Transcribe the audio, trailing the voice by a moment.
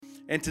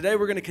And today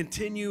we're going to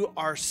continue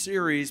our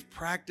series,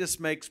 Practice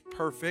Makes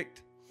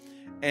Perfect.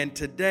 And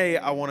today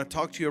I want to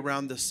talk to you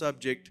around the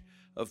subject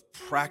of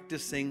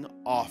practicing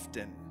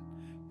often.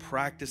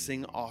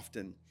 Practicing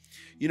often.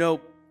 You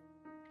know,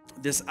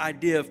 this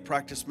idea of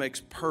practice makes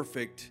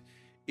perfect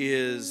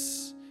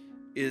is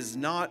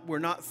not, we're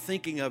not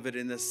thinking of it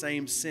in the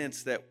same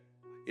sense that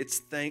it's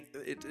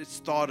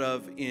thought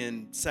of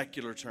in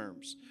secular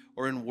terms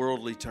or in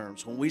worldly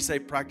terms. When we say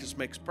practice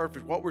makes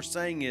perfect, what we're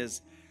saying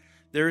is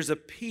there is a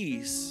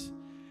peace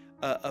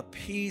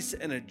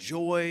and a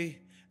joy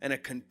and a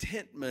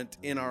contentment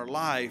in our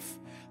life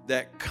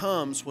that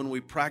comes when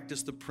we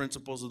practice the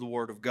principles of the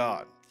Word of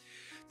God.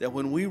 That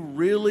when we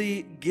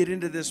really get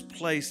into this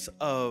place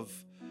of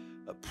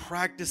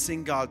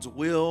practicing God's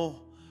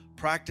will,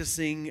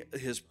 practicing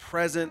His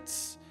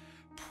presence,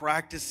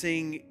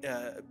 practicing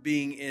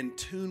being in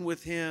tune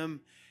with Him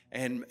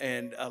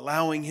and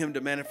allowing Him to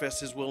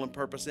manifest His will and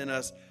purpose in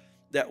us,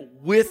 that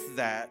with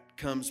that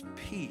comes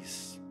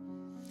peace.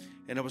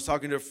 And I was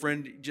talking to a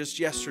friend just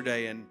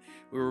yesterday, and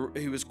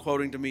he was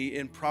quoting to me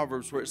in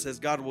Proverbs where it says,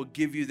 God will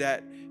give you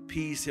that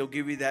peace, He'll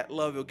give you that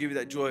love, He'll give you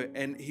that joy,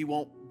 and He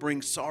won't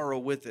bring sorrow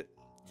with it.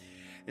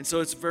 And so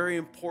it's very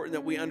important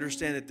that we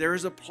understand that there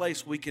is a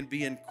place we can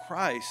be in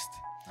Christ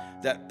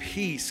that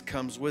peace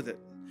comes with it.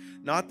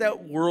 Not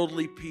that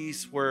worldly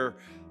peace where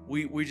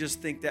we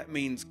just think that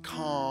means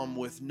calm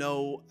with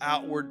no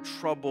outward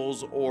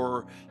troubles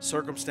or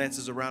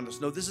circumstances around us.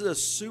 No, this is a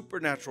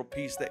supernatural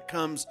peace that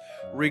comes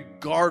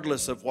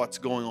regardless of what's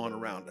going on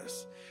around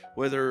us.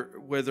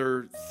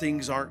 Whether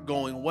things aren't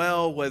going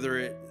well,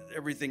 whether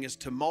everything is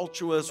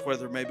tumultuous,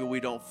 whether maybe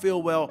we don't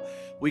feel well,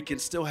 we can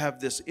still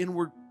have this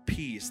inward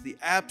peace, the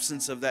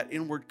absence of that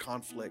inward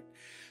conflict.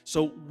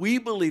 So we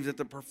believe that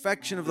the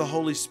perfection of the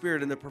Holy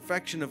Spirit and the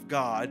perfection of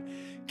God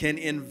can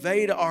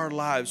invade our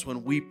lives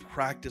when we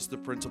practice the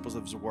principles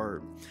of His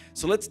Word.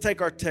 So let's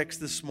take our text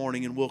this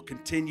morning and we'll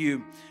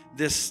continue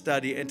this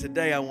study. And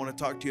today I want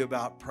to talk to you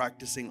about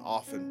practicing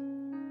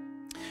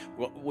often.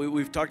 Well,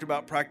 we've talked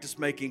about practice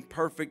making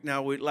perfect.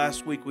 Now,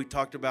 last week we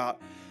talked about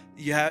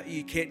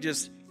you can't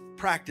just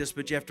practice,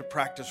 but you have to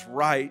practice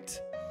right.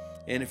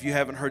 And if you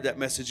haven't heard that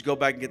message, go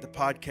back and get the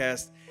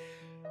podcast.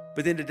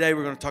 But then today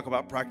we're going to talk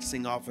about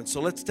practicing often. So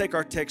let's take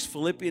our text,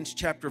 Philippians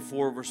chapter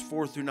 4, verse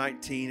 4 through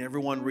 19.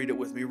 Everyone read it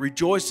with me.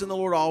 Rejoice in the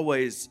Lord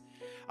always.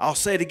 I'll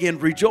say it again,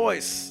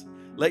 rejoice.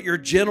 Let your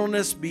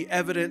gentleness be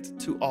evident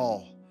to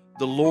all.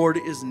 The Lord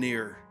is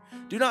near.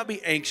 Do not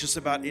be anxious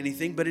about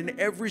anything, but in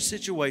every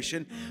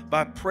situation,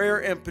 by prayer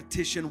and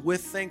petition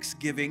with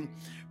thanksgiving,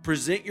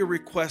 present your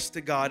requests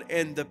to God,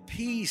 and the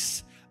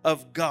peace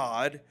of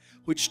God,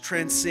 which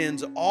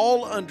transcends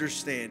all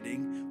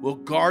understanding, will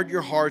guard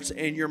your hearts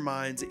and your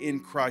minds in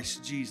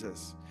Christ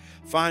Jesus.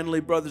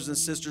 Finally, brothers and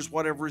sisters,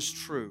 whatever is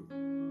true,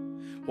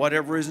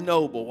 whatever is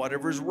noble,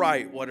 whatever is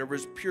right, whatever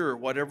is pure,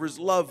 whatever is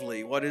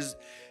lovely,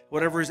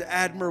 whatever is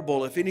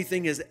admirable, if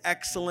anything is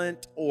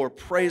excellent or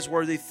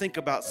praiseworthy, think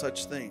about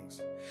such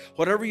things.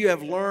 Whatever you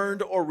have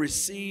learned or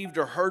received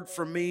or heard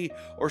from me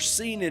or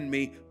seen in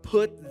me,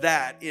 put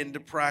that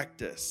into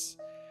practice,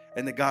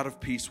 and the God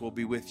of peace will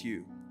be with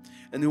you.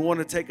 And we want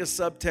to take a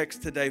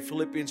subtext today,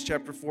 Philippians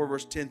chapter 4,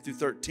 verse 10 through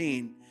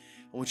 13.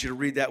 I want you to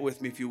read that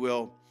with me, if you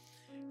will.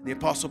 The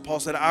Apostle Paul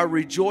said, I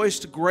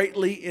rejoiced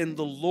greatly in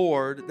the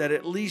Lord that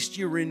at least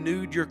you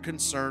renewed your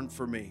concern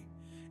for me.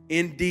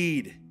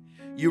 Indeed,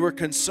 you were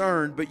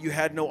concerned, but you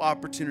had no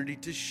opportunity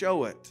to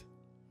show it.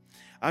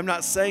 I'm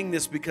not saying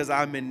this because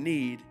I'm in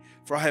need,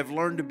 for I have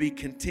learned to be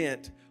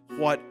content,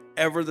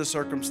 whatever the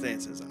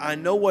circumstances. I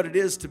know what it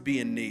is to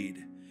be in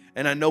need,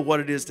 and I know what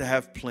it is to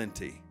have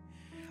plenty.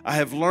 I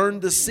have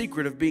learned the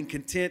secret of being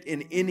content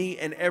in any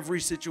and every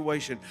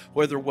situation,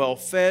 whether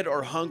well-fed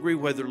or hungry,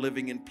 whether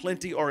living in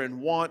plenty or in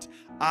want.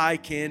 I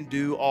can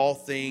do all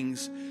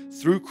things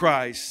through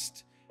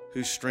Christ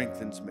who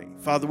strengthens me.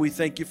 Father, we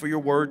thank you for your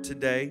word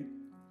today.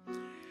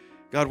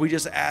 God, we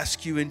just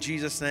ask you in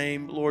Jesus'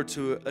 name, Lord,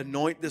 to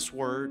anoint this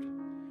word.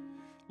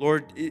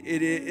 Lord,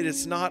 it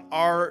is not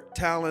our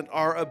talent,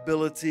 our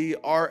ability,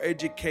 our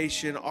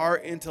education, our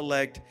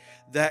intellect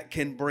that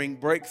can bring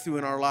breakthrough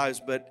in our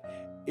lives, but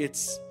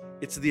it's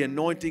the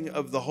anointing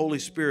of the Holy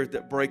Spirit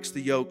that breaks the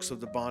yokes of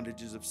the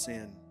bondages of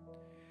sin.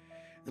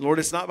 And Lord,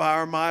 it's not by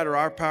our might or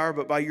our power,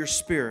 but by your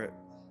Spirit.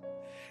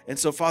 And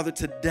so, Father,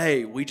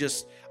 today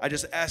I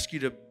just ask you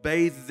to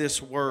bathe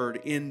this word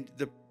in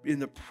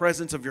the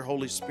presence of your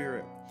Holy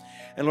Spirit.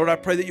 And Lord, I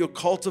pray that you'll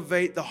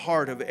cultivate the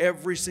heart of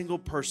every single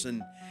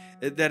person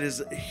that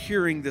is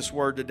hearing this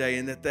word today,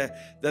 and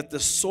that the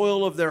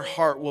soil of their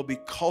heart will be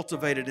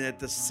cultivated, and that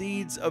the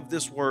seeds of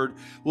this word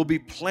will be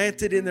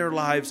planted in their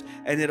lives,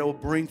 and that it will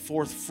bring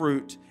forth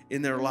fruit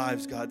in their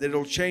lives, God. That it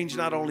will change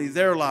not only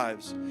their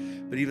lives,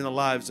 but even the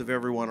lives of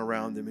everyone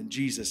around them. In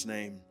Jesus'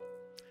 name.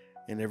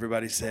 And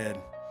everybody said,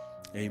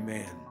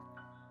 amen.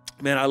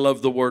 Man, I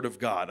love the Word of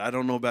God. I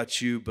don't know about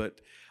you,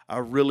 but I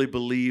really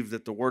believe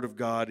that the Word of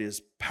God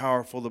is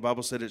powerful. The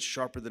Bible said it's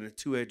sharper than a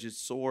two-edged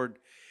sword.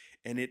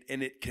 And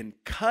it can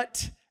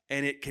cut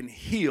and it can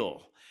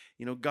heal.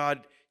 You know,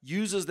 God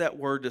uses that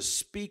word to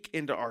speak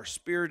into our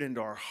spirit,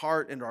 into our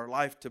heart, into our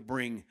life, to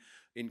bring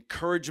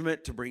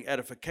encouragement, to bring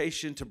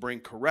edification, to bring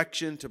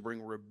correction, to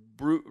bring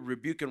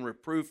rebuke and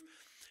reproof.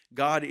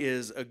 God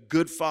is a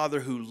good Father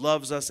who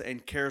loves us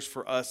and cares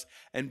for us.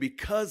 And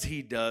because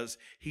He does,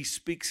 He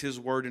speaks His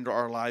word into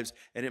our lives,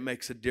 and it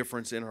makes a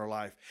difference in our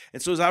life.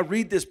 And so as I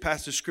read this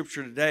passage of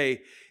Scripture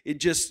today, it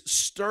just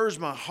stirs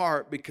my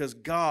heart, because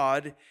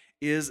God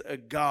is a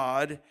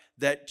God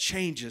that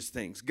changes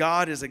things.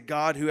 God is a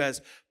God who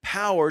has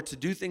power to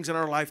do things in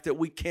our life that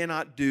we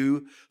cannot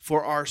do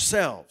for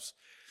ourselves.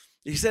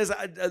 He says,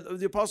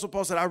 the Apostle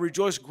Paul said, I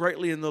rejoice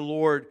greatly in the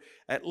Lord.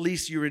 At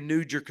least you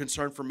renewed your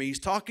concern for me. He's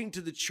talking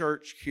to the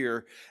church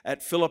here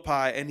at Philippi,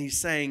 and he's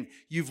saying,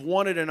 you've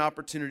wanted an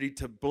opportunity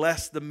to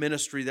bless the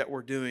ministry that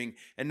we're doing,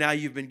 and now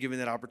you've been given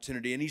that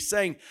opportunity. And he's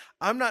saying,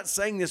 I'm not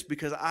saying this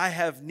because I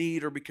have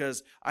need or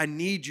because I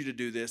need you to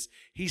do this.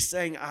 He's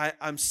saying,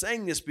 I'm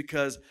saying this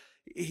because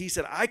he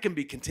said, I can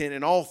be content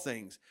in all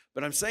things,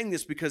 but I'm saying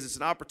this because it's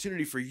an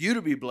opportunity for you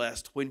to be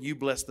blessed when you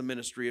bless the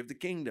ministry of the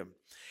kingdom.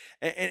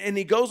 And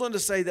he goes on to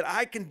say that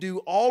I can do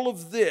all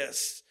of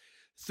this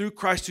through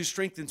Christ who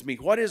strengthens me.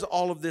 What is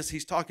all of this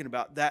he's talking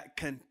about? That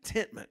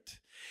contentment.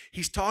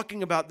 He's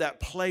talking about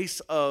that place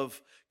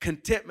of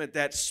contentment,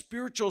 that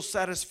spiritual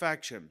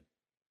satisfaction,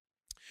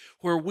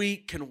 where we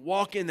can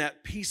walk in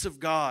that peace of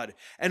God.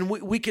 And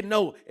we can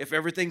know if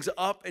everything's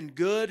up and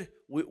good,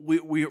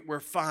 we're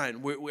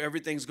fine.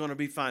 Everything's going to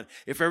be fine.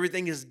 If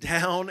everything is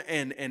down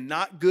and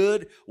not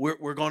good,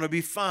 we're going to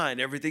be fine.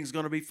 Everything's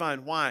going to be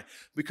fine. Why?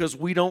 Because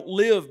we don't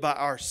live by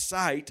our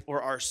sight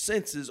or our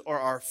senses or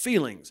our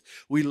feelings.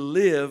 We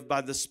live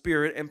by the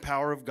Spirit and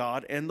power of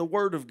God and the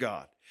Word of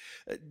God.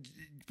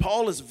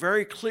 Paul is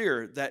very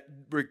clear that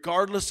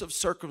regardless of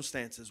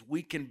circumstances,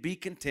 we can be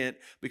content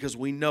because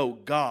we know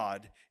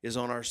God is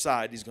on our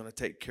side. He's going to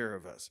take care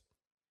of us.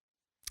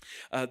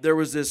 There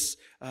was this,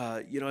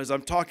 as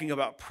I'm talking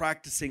about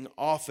practicing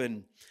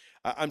often,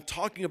 I'm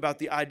talking about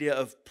the idea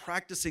of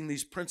practicing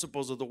these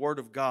principles of the Word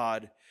of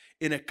God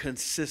in a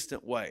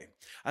consistent way.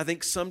 I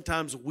think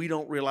sometimes we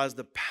don't realize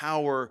the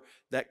power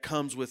that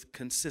comes with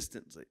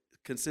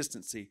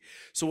consistency.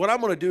 So what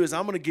I'm going to do is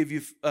I'm going to give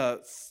you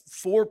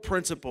 4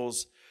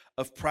 principles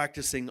of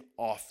practicing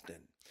often.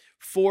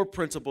 4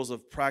 principles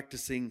of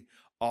practicing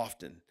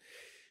often.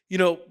 You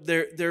know,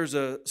 there's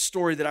a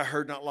story that I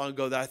heard not long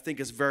ago that I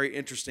think is very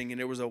interesting, and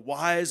it was a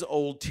wise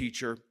old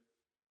teacher,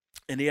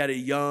 and he had a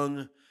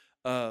young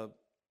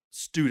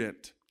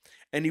student,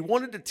 and he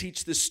wanted to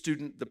teach this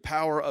student the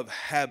power of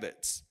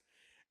habits.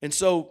 And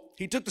so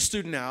he took the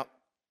student out,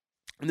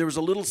 and there was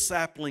a little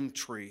sapling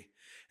tree,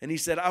 and he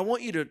said, I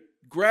want you to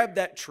grab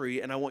that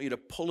tree, and I want you to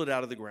pull it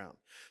out of the ground.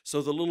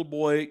 So the little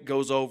boy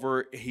goes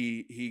over,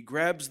 he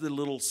grabs the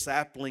little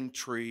sapling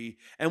tree,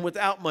 and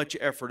without much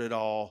effort at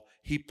all,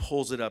 he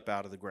pulls it up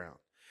out of the ground.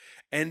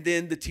 And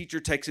then the teacher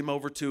takes him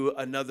over to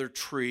another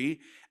tree,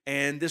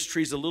 and this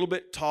tree's a little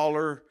bit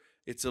taller,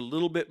 it's a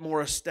little bit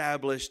more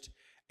established,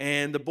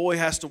 and the boy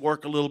has to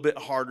work a little bit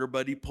harder,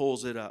 but he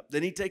pulls it up.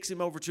 Then he takes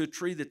him over to a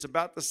tree that's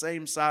about the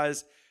same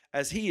size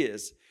as he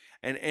is,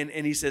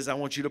 and he says, I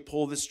want you to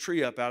pull this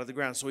tree up out of the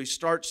ground. So he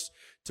starts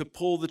to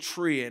pull the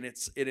tree, and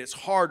it's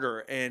harder,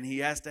 and he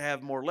has to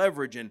have more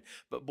leverage.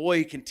 But boy,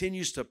 he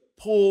continues to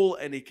pull,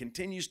 and he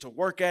continues to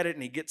work at it,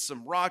 and he gets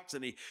some rocks,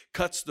 and he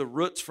cuts the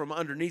roots from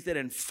underneath it,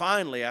 and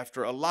finally,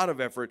 after a lot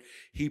of effort,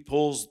 he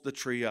pulls the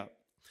tree up.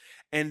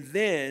 And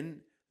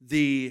then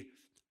the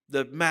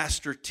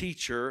master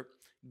teacher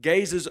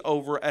gazes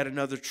over at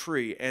another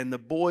tree, and the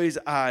boy's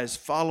eyes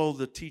follow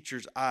the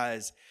teacher's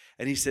eyes,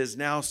 and he says,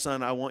 now,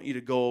 son, I want you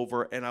to go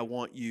over and I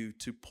want you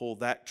to pull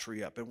that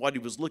tree up. And what he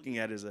was looking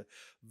at is a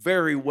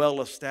very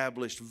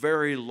well-established,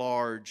 very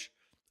large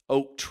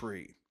oak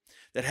tree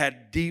that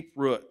had deep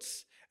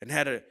roots and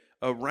had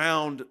a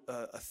round,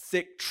 a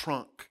thick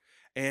trunk,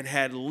 and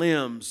had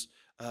limbs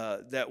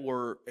that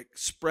were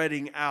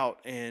spreading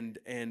out, and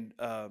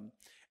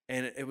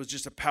it was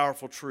just a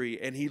powerful tree.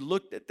 And he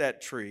looked at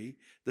that tree,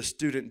 the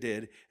student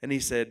did, and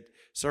he said,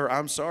 sir,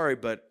 I'm sorry,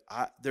 but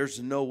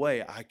there's no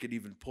way I could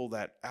even pull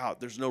that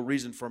out. There's no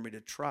reason for me to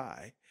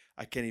try.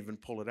 I can't even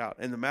pull it out.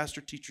 And the master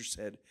teacher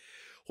said,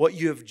 what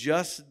you have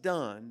just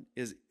done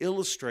is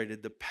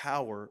illustrated the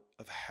power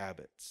of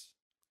habits.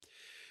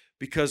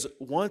 Because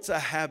once a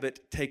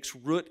habit takes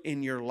root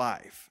in your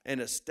life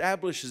and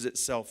establishes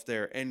itself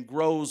there and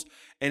grows,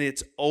 and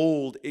it's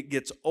old, it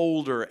gets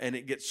older and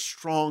it gets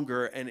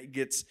stronger and it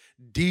gets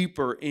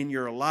deeper in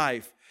your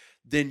life,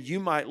 then you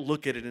might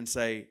look at it and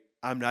say,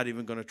 I'm not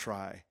even going to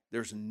try.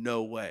 There's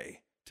no way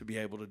to be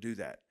able to do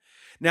that.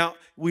 Now,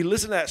 we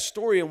listen to that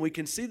story and we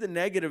can see the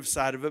negative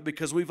side of it,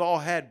 because we've all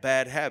had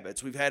bad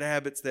habits. We've had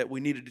habits that we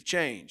needed to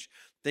change,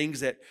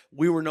 things that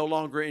we were no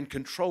longer in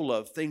control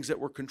of, things that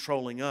were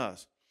controlling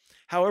us.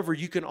 However,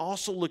 you can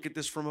also look at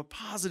this from a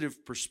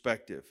positive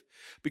perspective,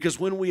 because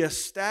when we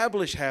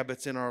establish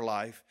habits in our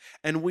life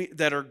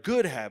that are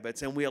good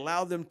habits, and we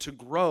allow them to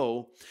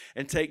grow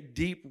and take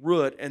deep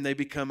root, and they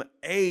become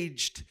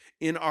aged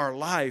in our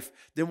life,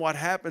 then what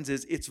happens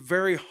is it's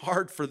very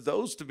hard for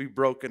those to be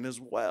broken as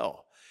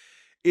well.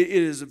 It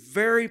is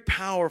very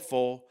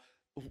powerful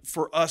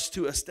for us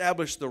to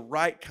establish the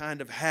right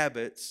kind of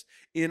habits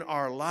in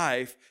our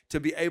life to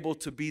be able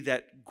to be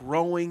that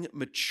growing,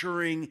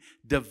 maturing,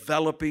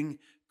 developing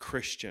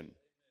Christian.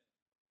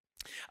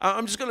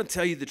 I'm just going to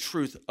tell you the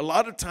truth. A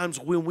lot of times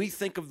when we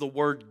think of the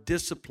word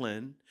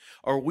discipline,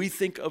 or we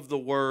think of the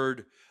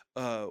word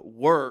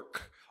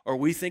work, or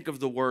we think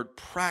of the word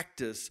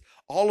practice,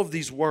 all of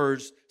these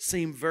words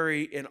seem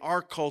very, in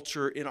our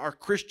culture, in our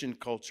Christian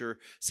culture,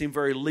 seem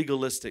very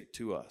legalistic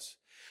to us.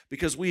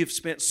 Because we have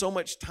spent so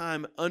much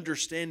time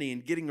understanding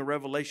and getting a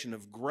revelation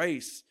of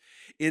grace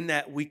in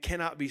that we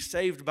cannot be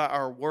saved by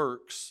our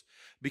works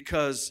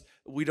because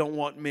we don't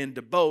want men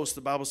to boast.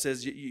 The Bible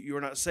says you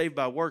are not saved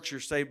by works, you're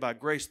saved by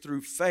grace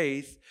through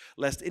faith,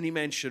 lest any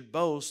man should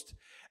boast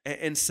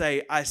and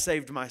say, I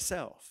saved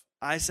myself.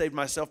 I saved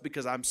myself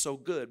because I'm so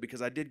good,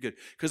 because I did good.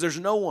 Because there's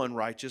no one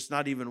righteous,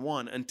 not even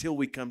one, until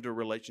we come to a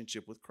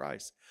relationship with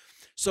Christ.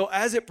 So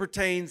as it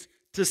pertains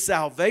to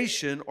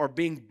salvation or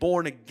being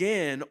born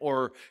again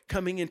or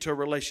coming into a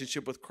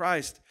relationship with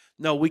Christ,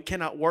 no, we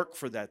cannot work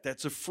for that.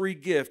 That's a free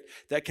gift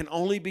that can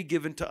only be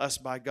given to us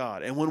by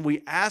God. And when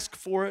we ask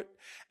for it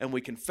and we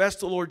confess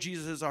the Lord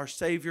Jesus as our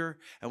Savior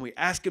and we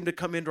ask Him to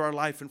come into our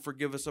life and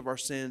forgive us of our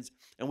sins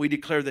and we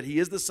declare that He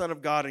is the Son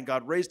of God and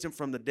God raised Him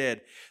from the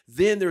dead,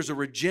 then there's a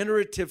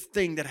regenerative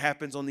thing that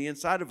happens on the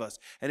inside of us.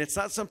 And it's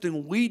not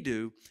something we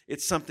do,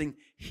 it's something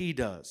He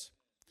does.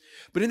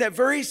 But in that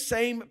very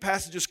same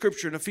passage of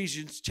Scripture in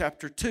Ephesians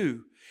chapter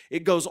 2,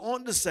 it goes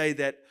on to say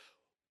that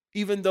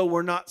even though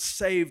we're not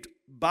saved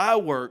by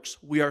works,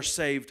 we are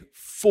saved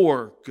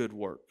for good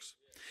works.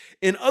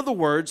 In other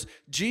words,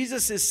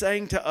 Jesus is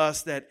saying to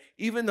us that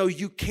even though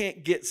you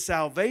can't get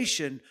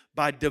salvation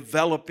by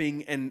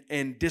developing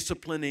and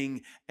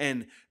disciplining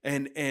and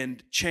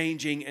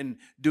changing and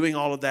doing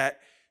all of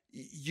that,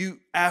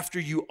 after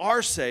you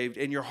are saved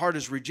and your heart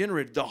is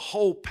regenerated, the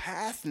whole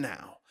path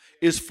now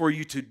is for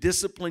you to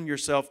discipline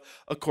yourself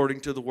according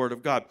to the Word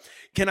of God.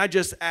 Can I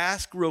just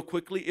ask real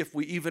quickly if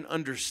we even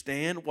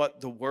understand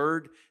what the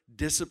word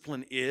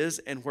discipline is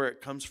and where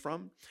it comes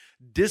from?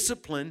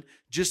 Discipline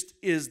just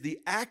is the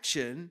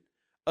action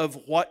of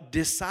what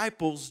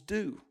disciples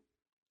do.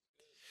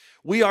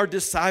 We are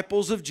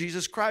disciples of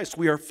Jesus Christ.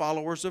 We are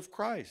followers of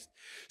Christ.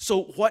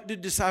 So what do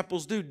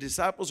disciples do?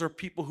 Disciples are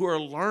people who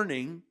are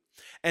learning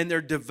and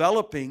they're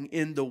developing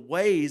in the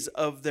ways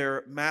of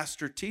their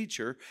master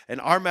teacher.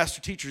 And our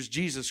master teacher is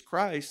Jesus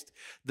Christ,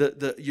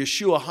 the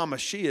Yeshua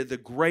HaMashiach, the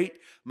great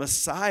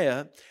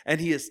Messiah.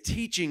 And He is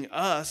teaching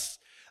us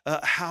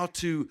how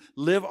to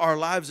live our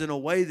lives in a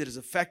way that is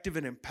effective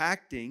and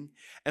impacting.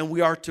 And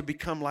we are to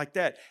become like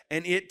that.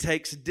 And it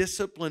takes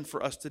discipline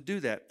for us to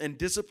do that. And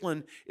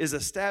discipline is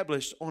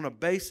established on a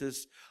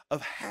basis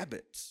of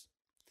habits.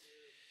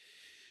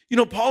 You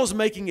know, Paul is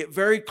making it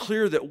very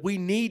clear that we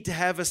need to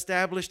have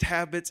established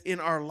habits in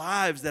our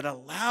lives that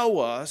allow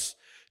us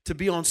to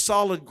be on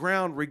solid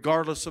ground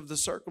regardless of the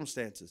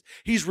circumstances.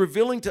 He's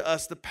revealing to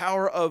us the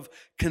power of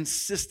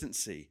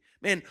consistency.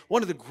 Man,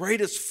 one of the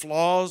greatest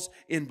flaws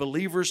in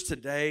believers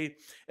today,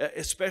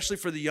 especially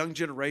for the young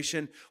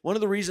generation, one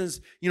of the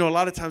reasons, a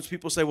lot of times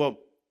people say, well,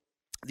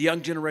 the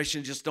young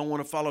generation just don't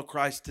want to follow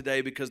Christ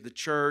today because the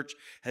church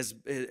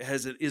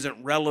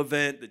isn't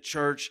relevant. The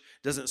church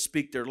doesn't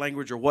speak their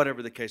language or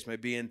whatever the case may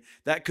be. And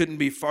that couldn't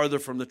be farther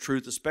from the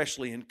truth,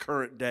 especially in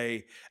current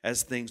day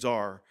as things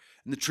are.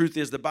 And the truth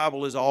is the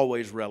Bible is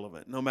always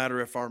relevant, no matter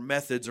if our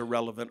methods are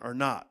relevant or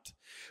not.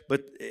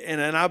 But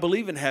and I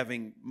believe in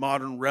having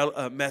modern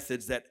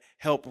methods that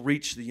help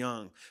reach the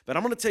young. But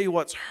I'm going to tell you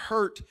what's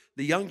hurt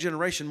the young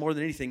generation more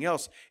than anything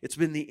else. It's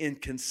been the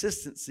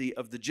inconsistency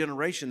of the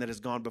generation that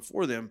has gone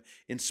before them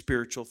in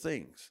spiritual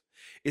things.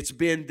 It's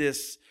been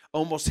this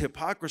almost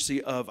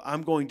hypocrisy of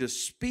I'm going to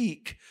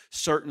speak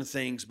certain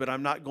things, but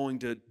I'm not going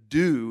to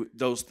do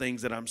those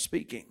things that I'm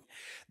speaking.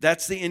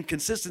 That's the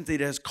inconsistency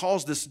that has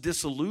caused this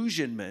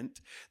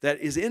disillusionment that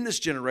is in this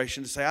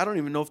generation to say, I don't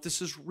even know if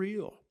this is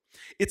real.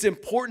 It's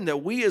important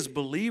that we as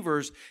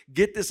believers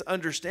get this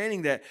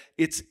understanding that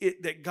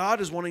that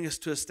God is wanting us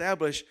to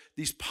establish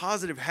these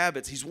positive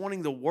habits. He's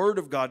wanting the Word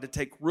of God to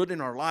take root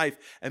in our life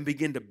and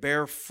begin to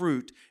bear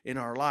fruit in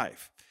our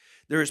life.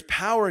 There is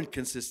power in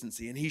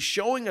consistency, and He's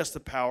showing us the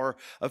power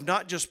of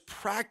not just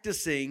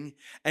practicing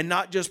and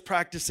not just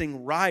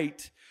practicing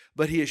right,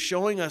 but He is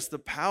showing us the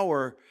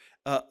power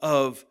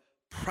of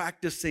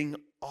practicing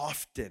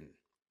often.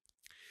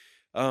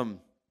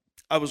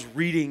 I was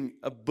reading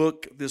a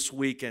book this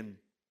week, and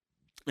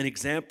an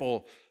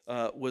example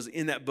was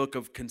in that book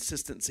of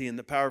consistency and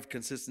the power of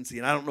consistency.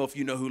 And I don't know if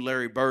you know who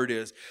Larry Bird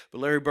is,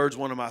 but Larry Bird's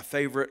one of my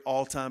favorite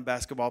all-time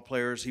basketball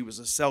players. He was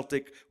a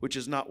Celtic, which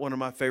is not one of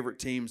my favorite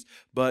teams,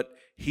 but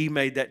he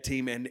made that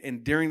team.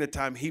 And during the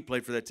time he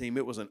played for that team,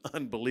 it was an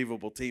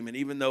unbelievable team. And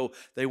even though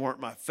they weren't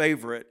my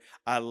favorite,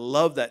 I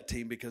love that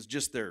team because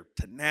just their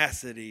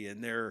tenacity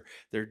and their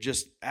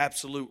just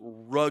absolute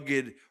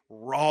rugged,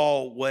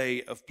 raw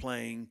way of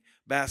playing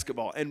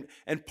basketball. And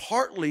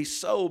partly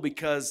so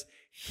because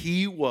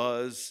he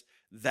was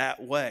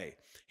that way.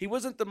 He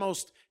wasn't the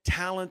most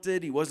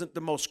talented. He wasn't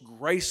the most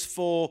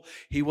graceful.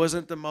 He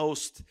wasn't the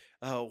most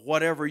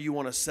whatever you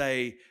want to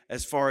say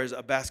as far as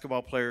a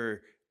basketball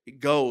player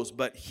goes,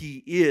 but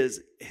he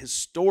is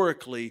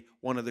historically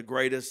one of the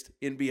greatest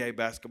NBA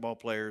basketball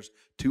players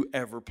to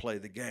ever play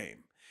the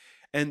game.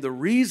 And the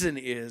reason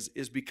is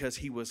because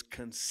he was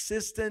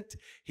consistent,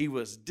 he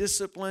was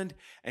disciplined,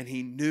 and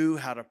he knew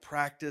how to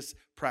practice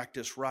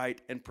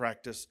right, and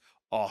practice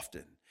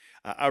often.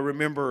 I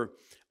remember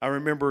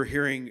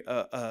hearing,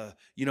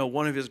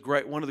 one of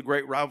the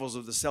great rivals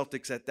of the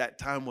Celtics at that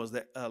time was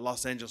the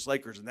Los Angeles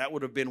Lakers, and that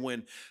would have been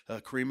when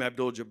Kareem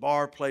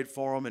Abdul-Jabbar played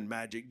for them, and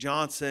Magic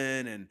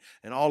Johnson,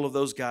 and all of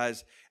those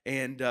guys,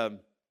 and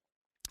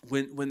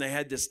when they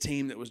had this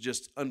team that was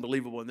just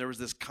unbelievable, and there was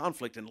this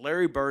conflict, and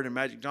Larry Bird and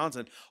Magic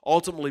Johnson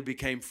ultimately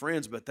became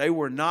friends, but they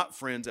were not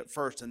friends at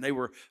first, and they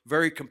were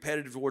very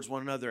competitive towards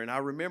one another. And I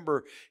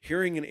remember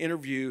hearing an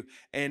interview,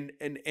 and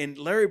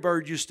Larry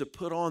Bird used to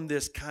put on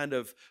this kind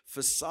of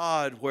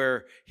facade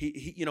where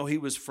he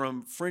was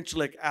from French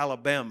Lick,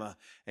 Alabama,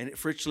 and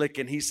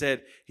he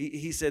said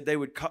he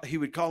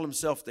would call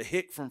himself the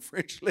hick from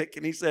French Lick,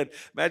 and he said,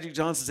 Magic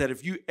Johnson said,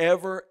 if you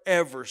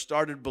ever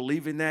started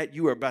believing that,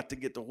 you are about to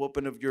get the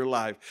whooping of your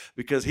life,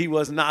 because he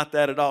was not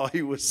that at all.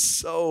 He was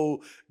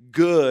so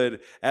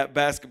good at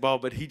basketball,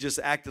 but he just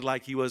acted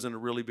like he wasn't a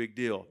really big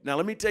deal. Now,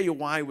 let me tell you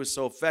why he was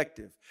so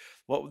effective,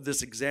 what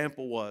this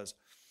example was.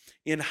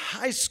 In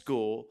high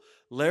school,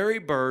 Larry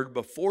Bird,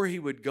 before he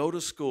would go to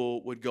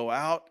school, would go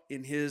out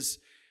in his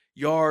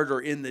yard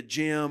or in the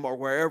gym or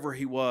wherever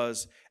he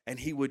was, and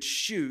he would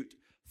shoot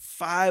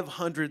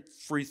 500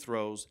 free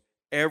throws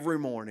every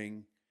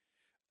morning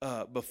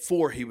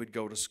before he would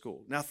go to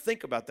school. Now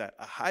think about that.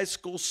 A high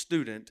school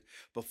student,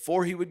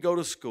 before he would go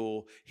to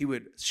school, he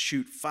would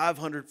shoot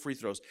 500 free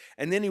throws.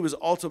 And then he was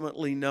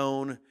ultimately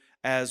known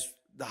as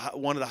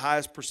one of the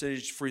highest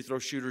percentage free throw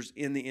shooters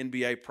in the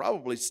NBA,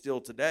 probably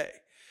still today.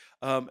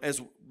 As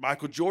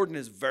Michael Jordan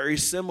is very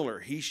similar.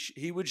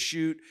 He would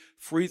shoot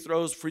free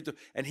throws,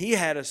 and he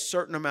had a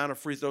certain amount of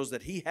free throws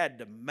that he had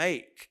to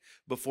make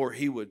before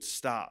he would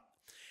stop.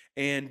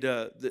 And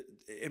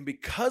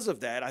because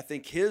of that, I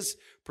think his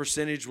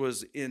percentage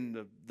was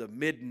in the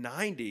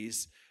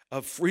mid-90s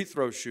of free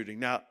throw shooting.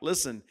 Now,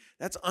 listen,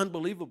 that's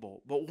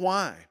unbelievable. But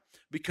why?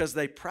 Because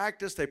they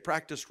practiced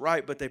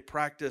right, but they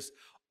practiced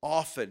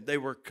often. They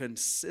were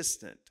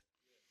consistent.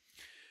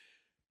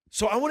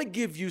 So I want to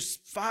give you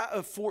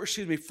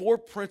four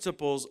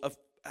principles of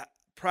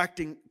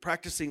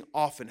practicing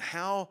often,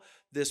 how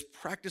this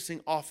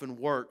practicing often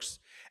works.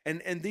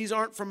 And these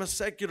aren't from a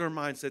secular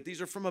mindset.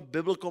 These are from a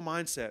biblical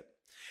mindset.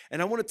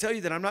 And I want to tell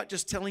you that I'm not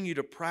just telling you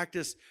to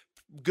practice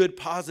good,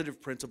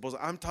 positive principles.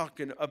 I'm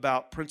talking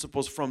about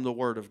principles from the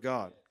Word of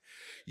God.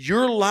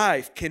 Your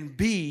life can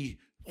be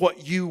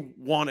what you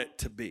want it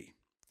to be.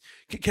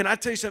 Can I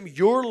tell you something?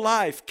 Your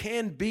life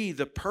can be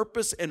the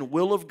purpose and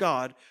will of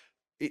God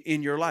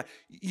in your life.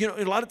 You know,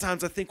 a lot of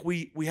times I think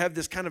we have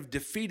this kind of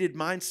defeated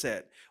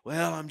mindset.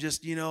 Well, I've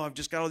just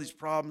got all these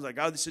problems. I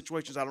got all these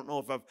situations. I don't know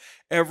if I'm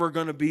ever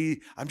going to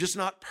be, I'm just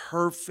not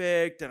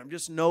perfect, and I'm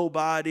just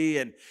nobody.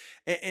 And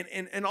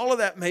all of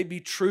that may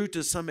be true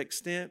to some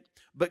extent.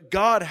 But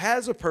God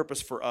has a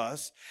purpose for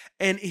us,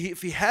 and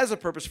if He has a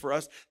purpose for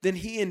us, then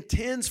He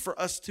intends for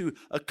us to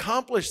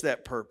accomplish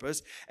that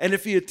purpose. And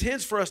if He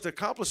intends for us to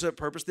accomplish that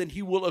purpose, then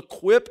He will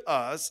equip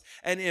us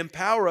and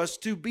empower us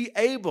to be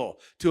able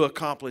to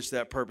accomplish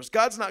that purpose.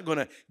 God's not going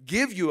to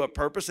give you a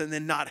purpose and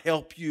then not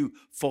help you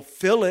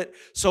fulfill it.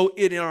 So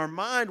in our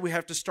mind, we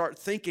have to start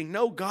thinking,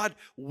 no, God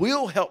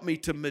will help me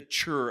to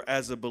mature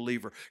as a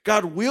believer.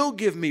 God will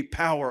give me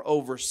power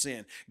over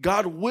sin.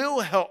 God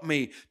will help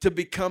me to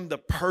become the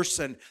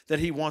person that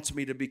He wants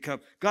me to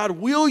become. God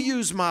will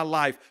use my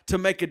life to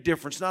make a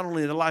difference, not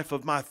only in the life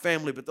of my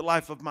family, but the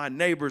life of my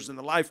neighbors and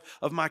the life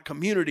of my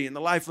community and the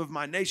life of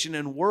my nation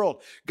and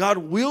world. God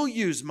will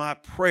use my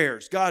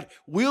prayers. God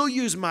will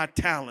use my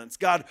talents.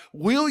 God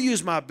will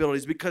use my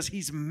abilities, because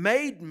He's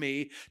made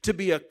me to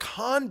be a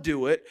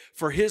conduit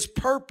for His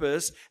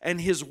purpose and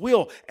His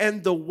will.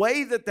 And the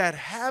way that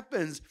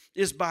happens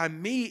is by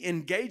me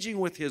engaging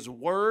with His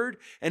Word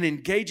and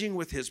engaging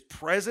with His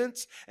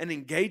presence and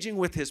engaging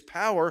with His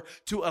power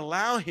to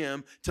allow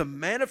Him to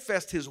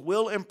manifest His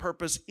will and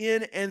purpose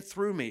in and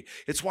through me.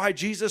 It's why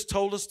Jesus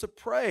told us to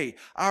pray,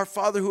 Our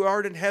Father who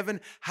art in heaven,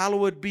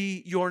 hallowed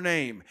be your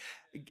name.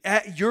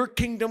 At your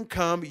kingdom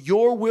come,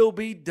 your will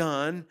be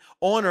done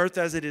on earth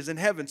as it is in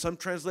heaven. Some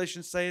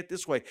translations say it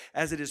this way: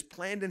 as it is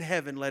planned in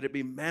heaven, let it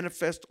be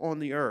manifest on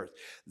the earth.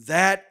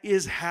 That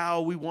is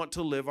how we want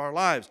to live our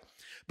lives.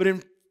 But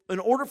in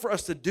order for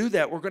us to do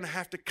that, we're going to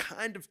have to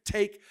kind of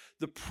take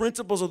the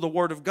principles of the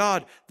Word of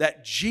God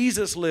that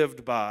Jesus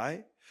lived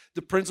by,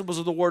 the principles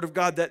of the Word of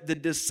God that the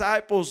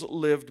disciples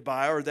lived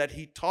by, or that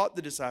He taught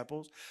the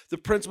disciples, the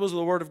principles of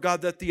the Word of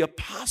God that the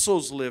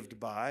apostles lived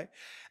by,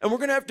 And we're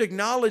going to have to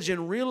acknowledge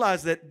and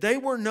realize that they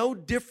were no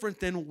different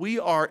than we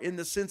are in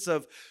the sense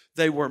of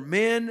they were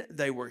men,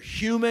 they were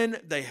human,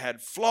 they had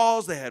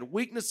flaws, they had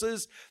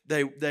weaknesses.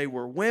 They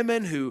were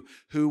women who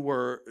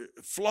were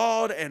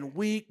flawed and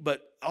weak,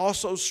 but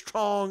also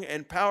strong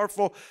and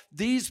powerful.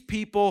 These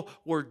people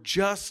were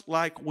just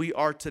like we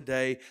are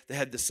today. They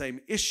had the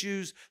same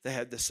issues, they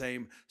had the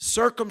same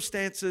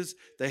circumstances,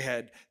 they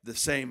had the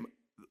same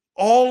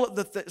all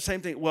the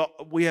same thing. Well,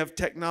 we have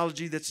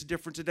technology that's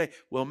different today.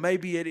 Well,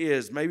 maybe it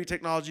is. Maybe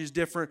technology is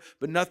different,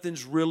 but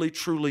nothing's really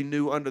truly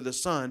new under the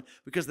sun,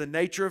 because the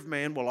nature of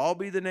man will all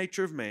be the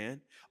nature of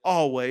man,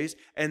 always,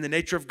 and the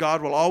nature of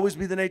God will always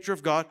be the nature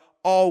of God,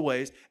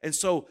 always. And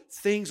so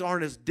things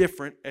aren't as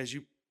different as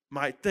you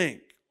might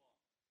think.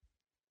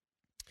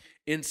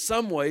 In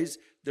some ways,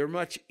 they're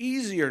much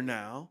easier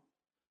now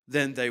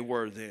than they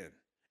were then.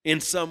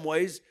 In some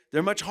ways,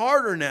 they're much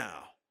harder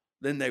now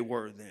than they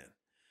were then.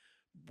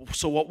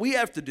 So what we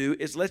have to do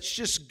is let's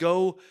just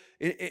go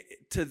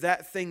to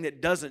that thing that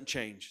doesn't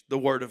change, the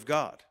Word of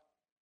God.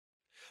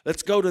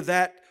 Let's go to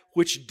that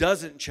which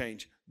doesn't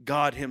change,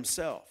 God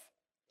Himself.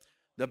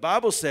 The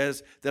Bible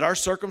says that our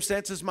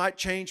circumstances might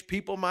change,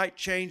 people might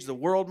change, the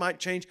world might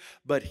change,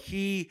 but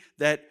he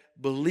that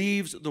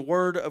believes the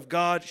Word of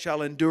God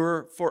shall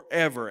endure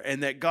forever,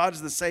 and that God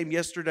is the same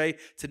yesterday,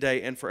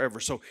 today, and forever.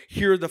 So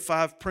here are the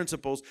 5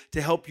 principles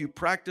to help you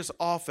practice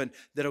often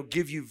that'll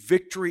give you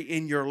victory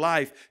in your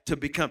life to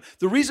become.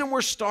 The reason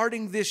we're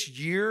starting this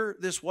year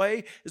this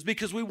way is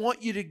because we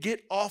want you to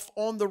get off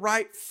on the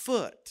right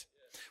foot.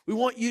 We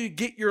want you to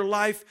get your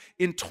life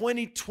in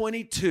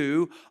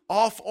 2022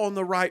 off on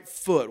the right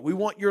foot. We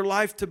want your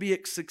life to be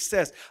a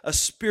success, a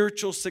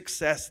spiritual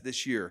success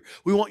this year.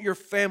 We want your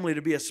family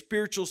to be a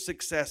spiritual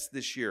success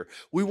this year.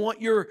 We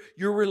want your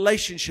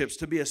relationships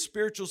to be a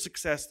spiritual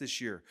success this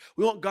year.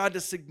 We want God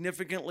to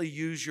significantly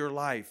use your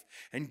life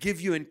and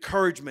give you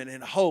encouragement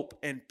and hope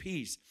and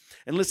peace.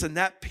 And listen,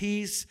 that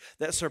peace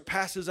that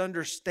surpasses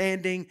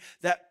understanding,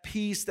 that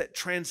peace that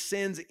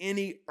transcends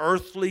any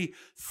earthly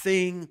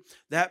thing,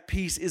 that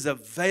peace is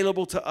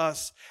available to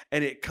us,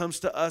 and it comes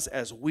to us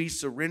as we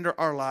surrender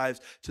our lives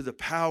to the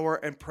power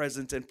and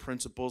presence and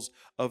principles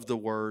of the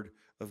Word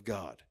of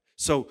God.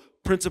 So,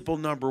 principle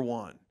number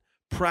 1,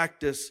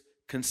 practice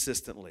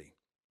consistently.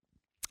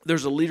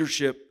 There's a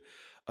leadership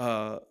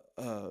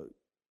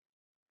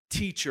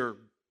teacher,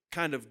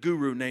 kind of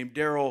guru named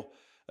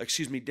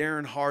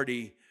Darren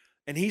Hardy.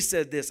 And he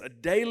said this: a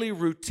daily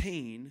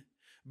routine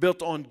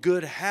built on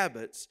good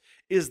habits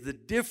is the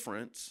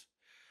difference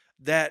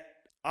that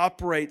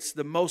operates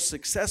the most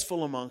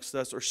successful amongst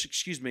us,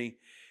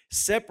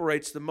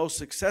 separates the most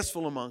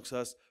successful amongst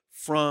us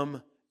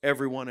from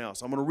everyone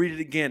else. I'm going to read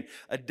it again.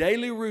 A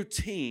daily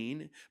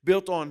routine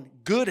built on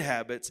good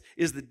habits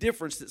is the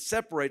difference that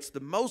separates the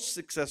most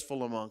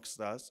successful amongst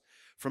us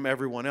from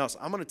everyone else.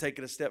 I'm going to take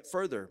it a step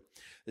further.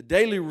 The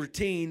daily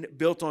routine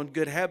built on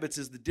good habits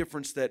is the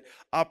difference that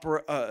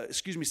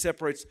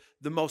separates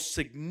the most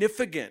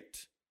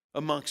significant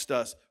amongst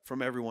us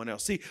from everyone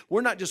else. See, we're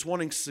not just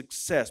wanting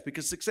success,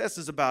 because success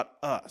is about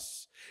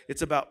us.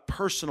 It's about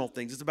personal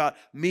things. It's about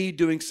me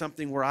doing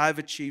something where I've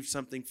achieved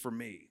something for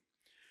me.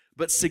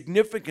 But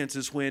significance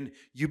is when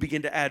you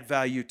begin to add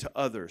value to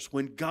others,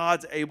 when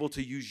God's able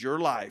to use your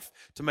life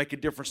to make a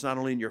difference not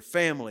only in your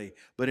family,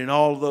 but in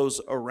all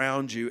those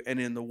around you and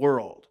in the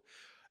world.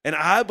 And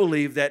I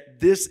believe that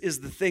this is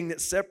the thing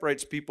that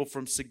separates people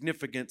from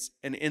significance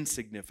and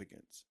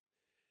insignificance,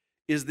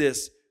 is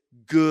this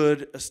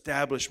good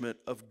establishment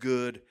of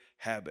good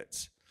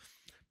habits.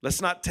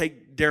 Let's not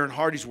take Darren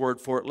Hardy's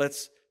word for it.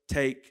 Let's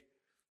take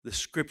the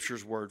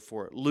Scripture's word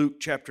for it. Luke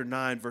chapter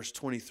 9, verse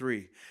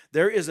 23.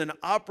 There is an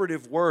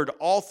operative word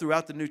all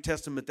throughout the New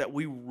Testament that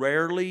we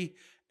rarely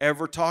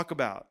ever talk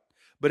about,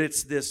 but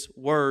it's this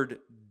word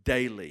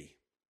daily.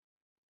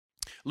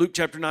 Luke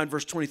chapter 9,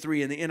 verse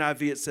 23, in the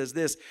NIV it says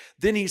this: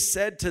 then he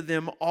said to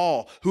them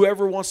all,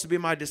 whoever wants to be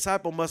my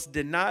disciple must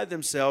deny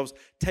themselves,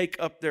 take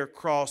up their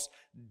cross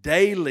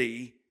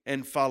daily,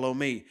 and follow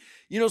me.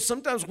 You know,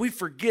 sometimes we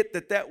forget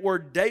that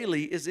word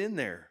daily is in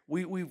there.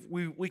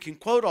 We can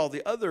quote all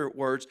the other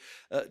words,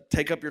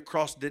 take up your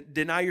cross,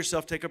 deny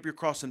yourself, take up your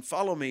cross, and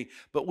follow me,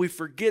 but we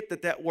forget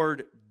that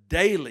word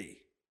daily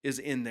is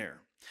in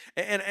there.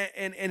 And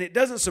it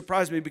doesn't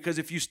surprise me, because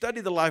if you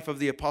study the life of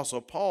the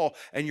Apostle Paul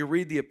and you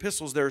read the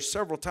epistles, there are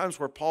several times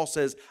where Paul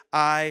says,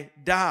 I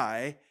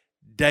die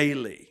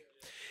daily.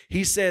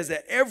 He says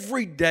that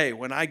every day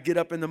when I get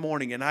up in the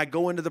morning and I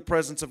go into the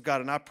presence of God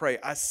and I pray,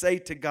 I say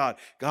to God,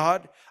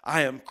 God,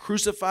 I am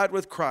crucified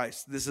with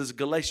Christ. This is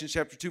Galatians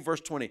chapter 2,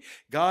 verse 20.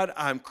 God,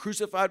 I'm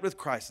crucified with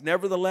Christ.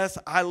 Nevertheless,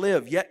 I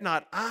live, yet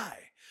not I,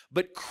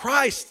 but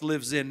Christ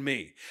lives in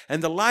me.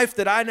 And the life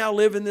that I now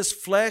live in this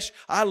flesh,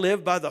 I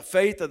live by the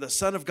faith of the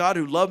Son of God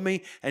who loved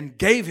me and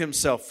gave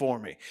himself for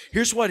me.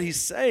 Here's what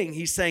he's saying.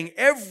 He's saying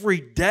every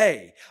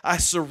day I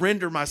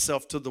surrender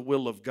myself to the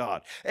will of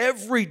God.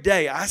 Every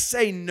day I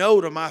say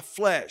no to my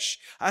flesh.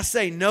 I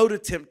say no to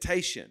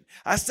temptation.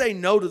 I say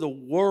no to the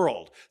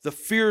world, the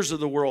fears of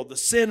the world, the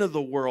sin of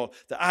the world,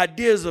 the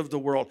ideas of the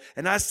world,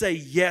 and I say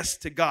yes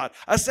to God.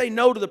 I say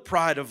no to the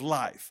pride of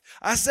life.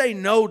 I say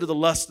no to the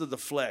lust of the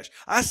flesh.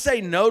 I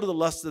say no to the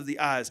lust of the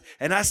eyes,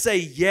 and I say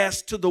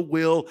yes to the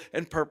will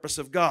and purpose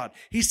of God.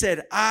 He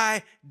said,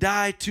 I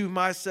die to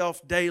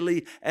myself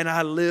daily, and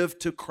I live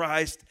to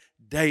Christ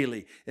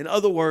daily. In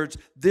other words,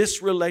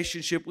 this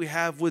relationship we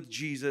have with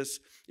Jesus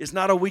is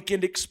not a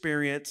weekend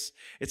experience.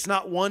 It's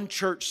not one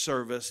church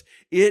service.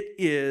 It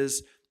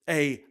is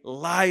a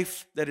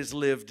life that is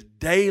lived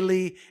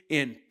daily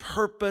in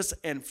purpose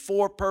and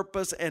for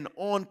purpose and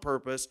on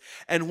purpose.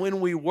 And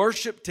when we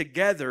worship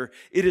together,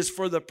 it is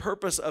for the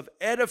purpose of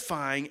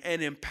edifying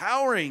and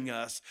empowering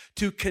us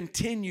to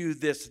continue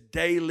this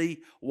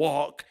daily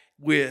walk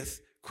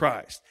with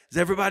Christ. Is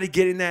everybody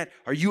getting that?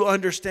 Are you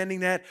understanding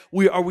that?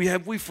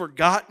 Have we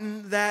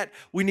forgotten that?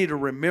 We need to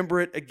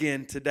remember it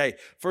again today.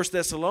 1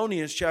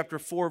 Thessalonians chapter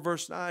 4,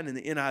 verse 9 in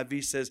the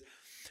NIV says,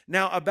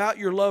 now about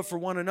your love for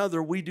one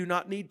another, we do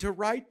not need to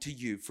write to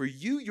you, for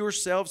you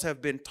yourselves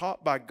have been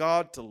taught by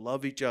God to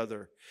love each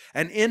other.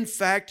 And in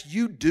fact,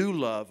 you do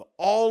love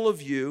all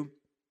of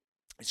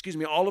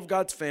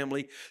God's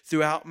family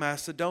throughout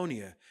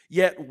Macedonia.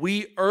 Yet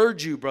we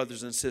urge you,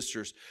 brothers and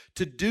sisters,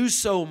 to do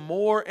so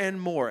more and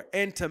more,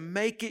 and to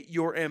make it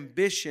your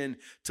ambition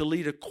to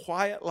lead a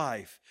quiet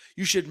life.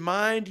 You should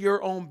mind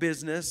your own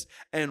business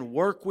and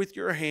work with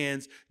your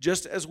hands,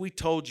 just as we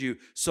told you,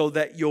 so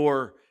that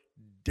your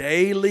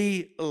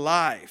daily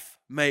life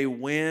may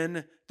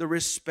win the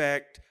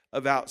respect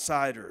of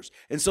outsiders,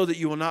 and so that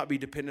you will not be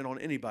dependent on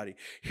anybody.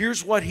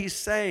 Here's what he's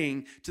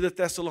saying to the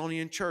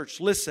Thessalonian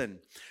church. Listen,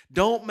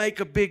 don't make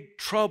a big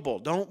trouble.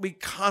 Don't be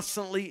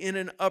constantly in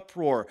an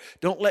uproar.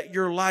 Don't let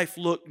your life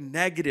look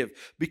negative,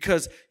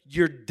 because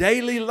your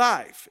daily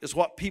life is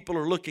what people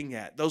are looking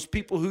at. Those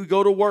people who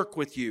go to work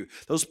with you,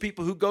 those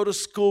people who go to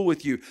school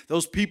with you,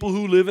 those people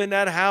who live in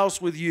that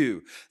house with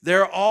you,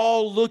 they're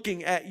all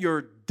looking at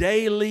your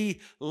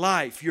daily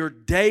life, your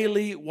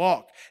daily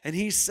walk. And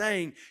he's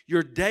saying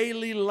your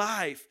daily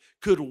life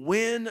could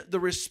win the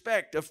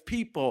respect of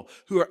people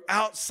who are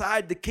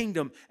outside the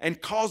kingdom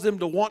and cause them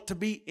to want to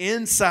be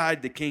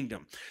inside the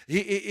kingdom.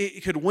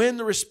 It could win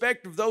the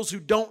respect of those who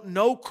don't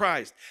know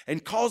Christ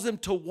and cause them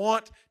to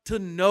want to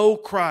know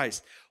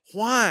Christ.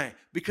 Why?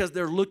 Because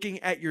they're looking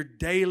at your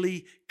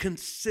daily,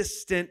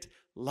 consistent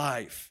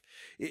life.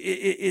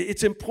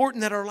 It's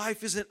important that our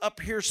life isn't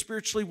up here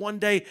spiritually one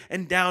day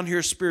and down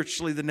here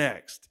spiritually the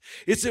next.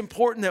 It's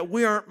important that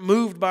we aren't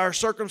moved by our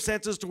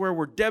circumstances to where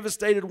we're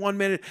devastated one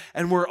minute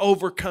and we're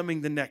overcoming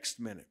the next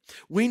minute.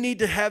 We need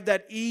to have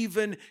that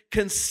even,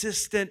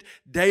 consistent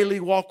daily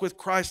walk with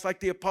Christ, like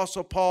the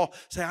Apostle Paul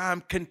say,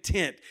 I'm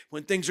content.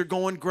 When things are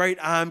going great,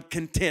 I'm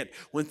content.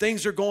 When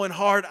things are going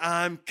hard,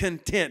 I'm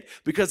content,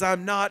 because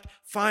I'm not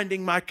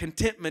finding my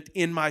contentment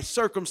in my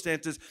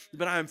circumstances,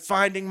 but I'm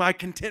finding my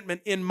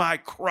contentment in my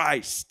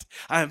Christ.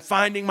 I am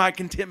finding my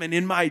contentment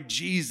in my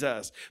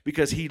Jesus,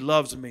 because he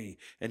loves me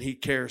and he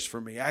cares for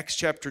me. Acts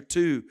chapter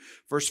 2,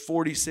 verse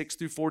 46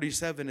 through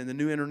 47 in the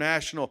New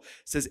International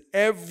says,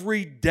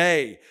 every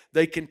day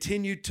they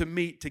continued to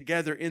meet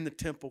together in the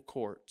temple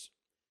courts.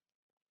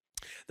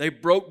 They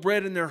broke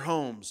bread in their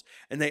homes,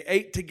 and they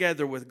ate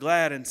together with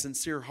glad and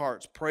sincere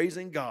hearts,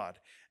 praising God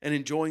and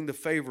enjoying the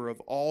favor of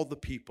all the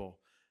people.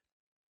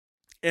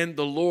 And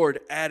the Lord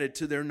added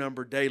to their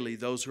number daily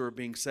those who are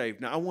being saved.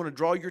 Now, I want to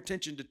draw your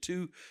attention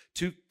to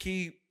two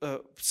key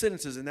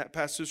sentences in that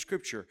passage of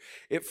Scripture.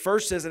 It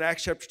first says in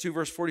Acts chapter 2,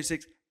 verse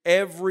 46,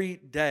 every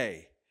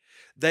day.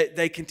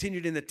 They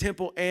continued in the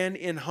temple and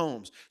in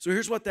homes. So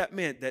here's what that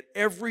meant, that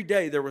every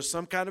day there was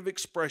some kind of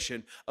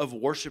expression of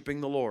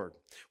worshiping the Lord.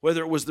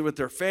 Whether it was with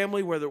their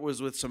family, whether it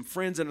was with some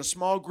friends in a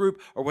small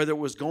group, or whether it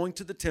was going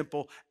to the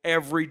temple,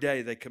 every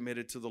day they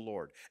committed to the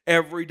Lord.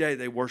 Every day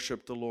they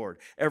worshiped the Lord.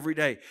 Every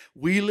day.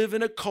 We live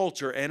in a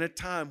culture and a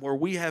time where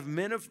we have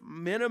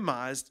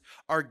minimized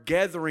our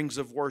gatherings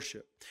of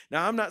worship.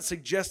 Now, I'm not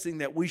suggesting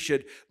that we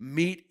should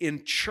meet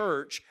in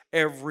church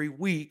every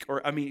week,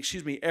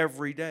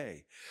 every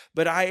day.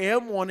 But I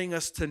am wanting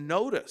us to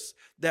notice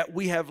that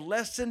we have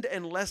lessened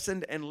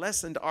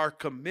our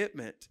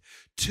commitment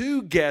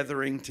to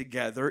gathering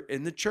together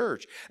in the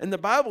church. And the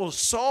Bible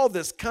saw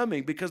this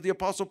coming, because the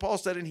Apostle Paul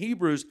said in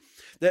Hebrews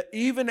that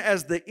even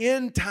as the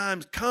end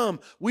times come,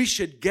 we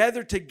should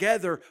gather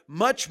together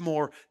much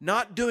more,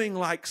 not doing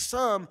like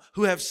some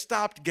who have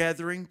stopped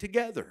gathering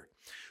together.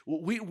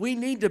 We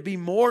need to be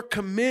more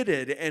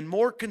committed and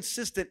more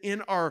consistent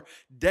in our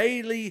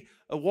daily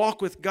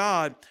walk with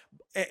God.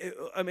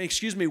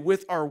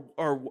 With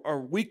our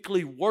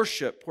weekly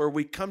worship, where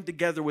we come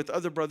together with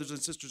other brothers and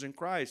sisters in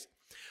Christ.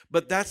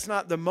 But that's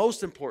not the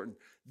most important.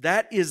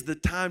 That is the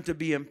time to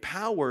be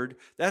empowered.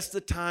 That's the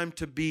time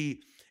to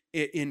be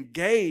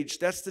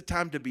engaged, that's the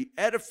time to be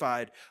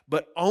edified,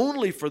 but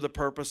only for the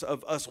purpose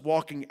of us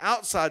walking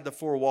outside the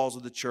four walls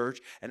of the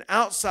church and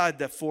outside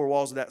the four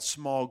walls of that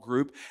small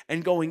group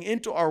and going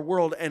into our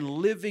world and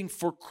living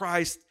for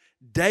Christ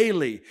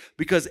daily.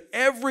 Because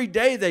every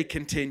day they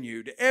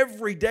continued,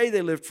 every day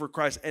they lived for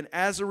Christ. And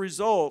as a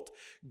result,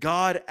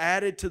 God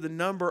added to the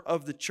number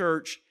of the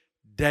church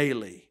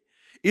daily.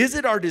 Is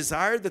it our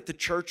desire that the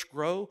church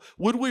grow?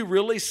 Would we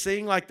really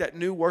sing like that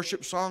new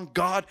worship song,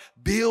 God,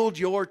 build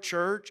your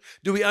church?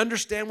 Do we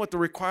understand what the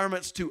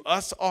requirements to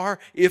us are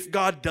if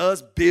God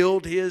does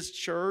build His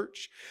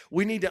church?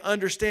 We need to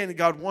understand that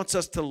God wants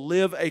us to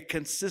live a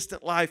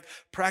consistent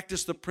life,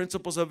 practice the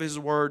principles of His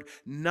Word,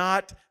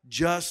 not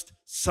just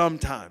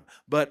sometime,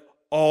 but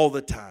all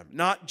the time.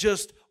 Not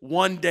just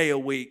one day a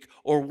week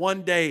or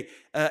one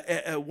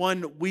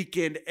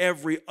weekend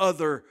every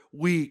other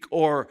week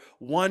or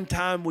one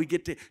time we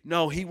get to.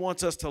 No, He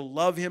wants us to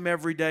love Him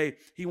every day.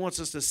 He wants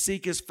us to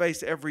seek His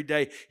face every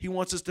day. He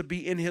wants us to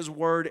be in His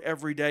Word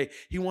every day.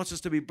 He wants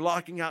us to be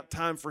blocking out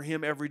time for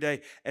Him every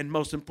day. And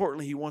most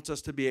importantly, He wants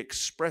us to be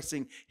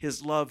expressing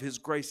His love, His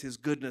grace, His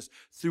goodness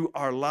through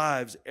our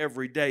lives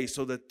every day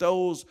so that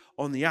those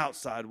on the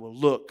outside will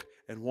look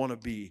and want to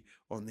be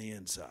on the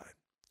inside.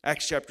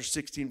 Acts chapter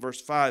 16,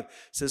 verse 5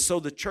 says, so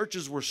the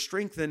churches were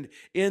strengthened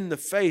in the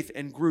faith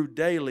and grew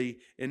daily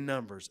in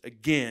numbers.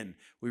 Again,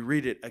 we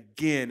read it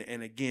again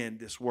and again,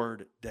 this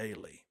word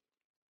daily.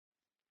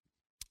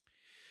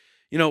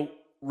 You know,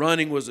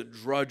 running was a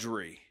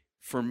drudgery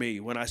for me.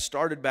 When I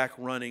started back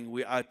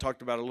running, I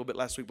talked about it a little bit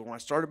last week, but when I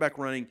started back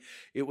running,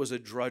 it was a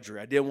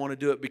drudgery. I didn't want to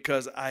do it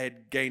because I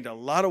had gained a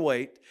lot of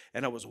weight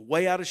and I was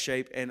way out of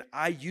shape, and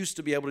I used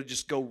to be able to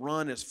just go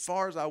run as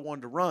far as I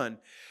wanted to run.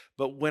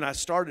 But when I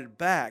started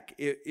back,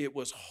 it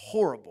was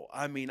horrible.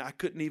 I mean, I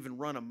couldn't even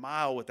run a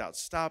mile without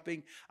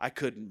stopping. I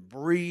couldn't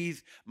breathe.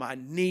 My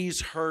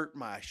knees hurt.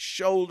 My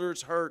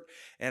shoulders hurt.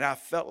 And I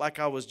felt like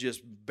I was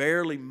just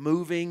barely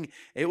moving.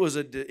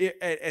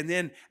 And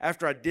then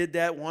after I did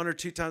that one or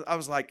two times,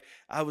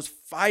 I was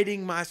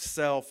fighting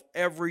myself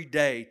every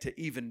day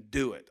to even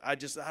do it. I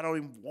don't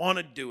even want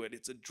to do it.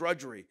 It's a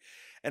drudgery.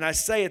 And I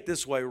say it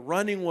this way,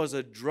 running was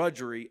a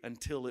drudgery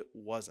until it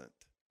wasn't.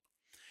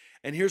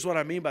 And here's what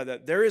I mean by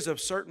that. There is a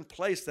certain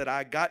place that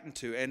I got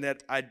into and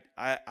that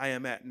I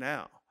am at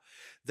now,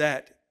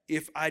 that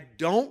if I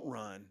don't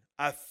run,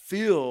 I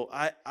feel,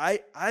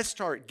 I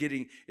start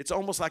getting, it's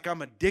almost like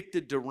I'm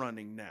addicted to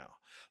running now.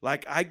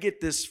 Like I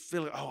get this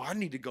feeling, oh, I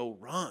need to go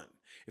run.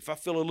 If I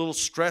feel a little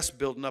stress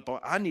building up,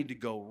 I need to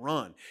go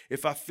run.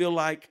 If I feel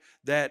like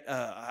that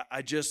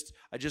I just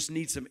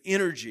need some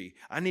energy,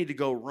 I need to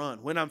go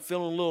run. When I'm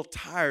feeling a little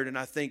tired and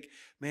I think,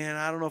 man,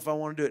 I don't know if I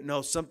want to do it.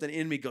 No, something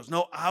in me goes,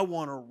 no, I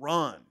want to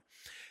run.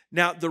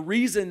 Now, the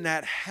reason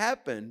that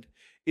happened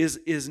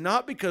is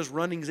not because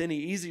running's any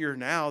easier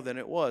now than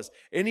it was.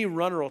 Any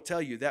runner will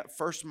tell you that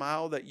first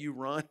mile that you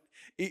run,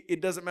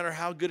 it doesn't matter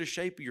how good a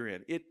shape you're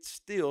in. It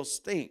still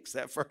stinks,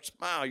 that first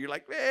mile. You're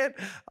like, man,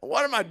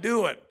 what am I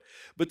doing?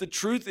 But the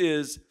truth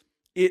is,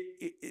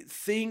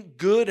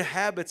 good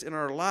habits in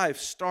our life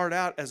start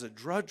out as a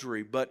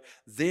drudgery, but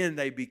then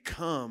they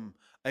become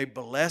a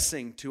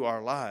blessing to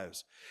our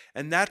lives.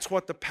 And that's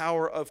what the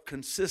power of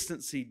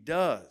consistency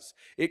does.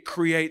 It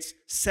creates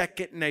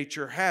second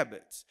nature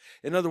habits.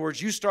 In other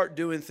words, you start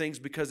doing things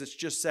because it's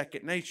just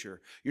second nature.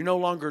 You're no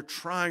longer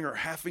trying or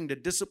having to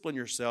discipline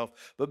yourself,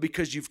 but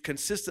because you've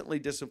consistently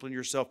disciplined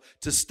yourself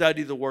to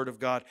study the Word of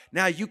God.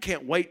 Now you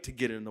can't wait to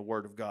get in the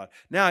Word of God.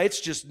 Now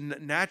it's just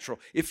natural.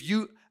 If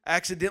you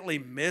accidentally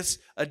miss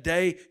a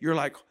day, you're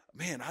like,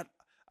 man,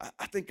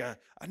 I think I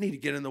need to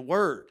get in the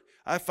Word.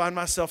 I find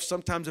myself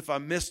sometimes if I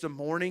missed a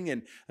morning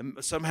and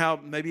somehow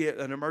maybe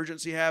an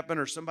emergency happened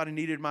or somebody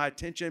needed my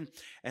attention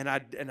and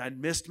I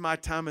missed my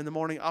time in the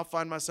morning, I'll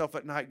find myself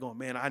at night going,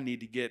 man, I need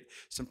to get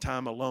some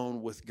time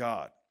alone with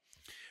God.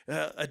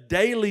 A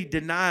daily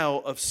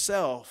denial of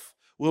self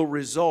will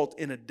result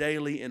in a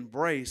daily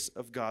embrace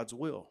of God's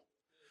will.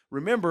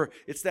 Remember,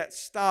 it's that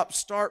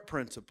stop-start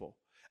principle.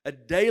 A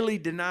daily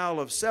denial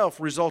of self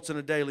results in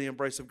a daily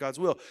embrace of God's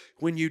will.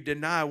 When you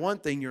deny one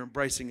thing, you're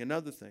embracing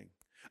another thing.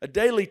 A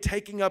daily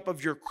taking up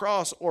of your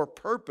cross or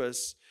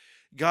purpose,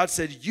 God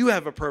said you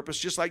have a purpose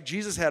just like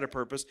Jesus had a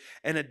purpose,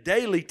 and a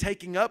daily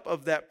taking up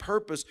of that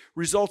purpose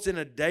results in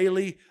a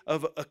daily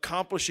of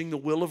accomplishing the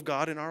will of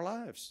God in our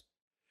lives.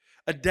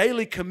 A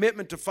daily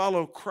commitment to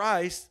follow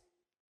Christ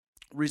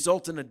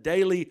results in a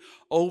daily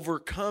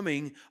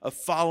overcoming of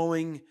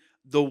following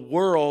the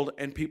world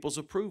and people's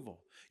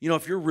approval. You know,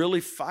 if you're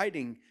really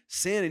fighting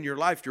sin in your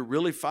life, you're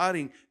really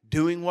fighting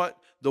doing what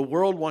the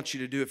world wants you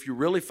to do, if you're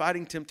really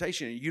fighting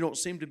temptation and you don't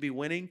seem to be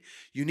winning,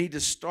 you need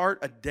to start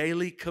a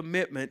daily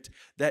commitment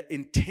that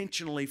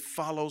intentionally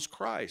follows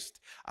Christ.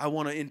 I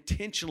want to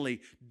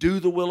intentionally do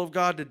the will of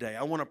God today.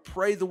 I want to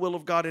pray the will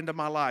of God into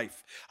my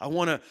life. I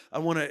want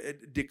to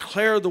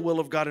declare the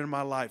will of God in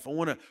my life. I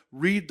want to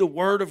read the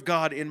Word of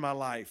God in my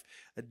life.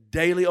 A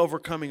daily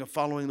overcoming of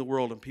following the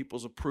world and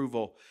people's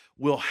approval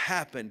will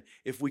happen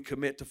if we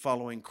commit to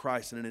following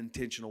Christ in an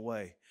intentional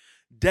way.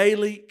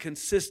 Daily,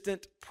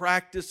 consistent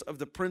practice of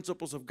the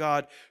principles of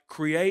God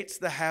creates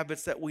the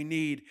habits that we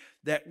need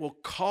that will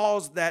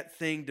cause that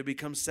thing to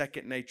become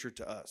second nature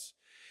to us.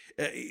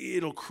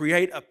 It'll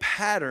create a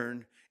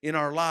pattern in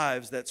our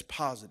lives that's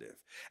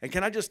positive. And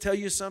can I just tell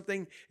you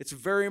something? It's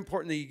very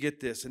important that you get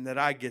this and that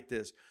I get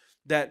this,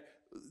 that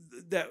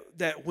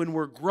when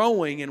we're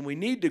growing, and we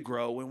need to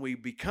grow, when we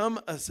become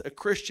a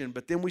Christian,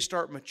 but then we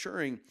start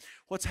maturing,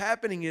 what's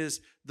happening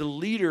is the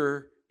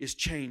leader is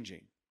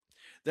changing.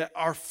 That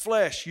our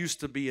flesh used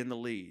to be in the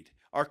lead.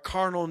 Our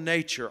carnal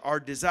nature, our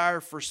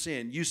desire for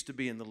sin used to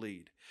be in the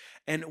lead.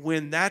 And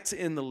when that's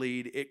in the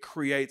lead, it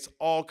creates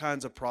all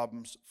kinds of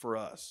problems for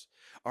us.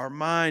 Our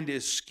mind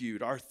is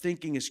skewed. Our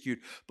thinking is skewed.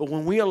 But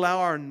when we allow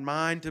our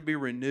mind to be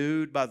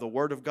renewed by the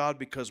Word of God,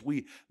 because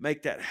we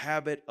make that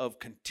habit of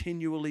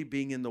continually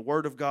being in the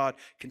Word of God,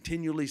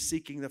 continually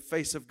seeking the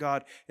face of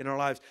God in our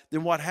lives,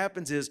 then what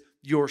happens is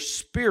your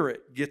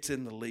spirit gets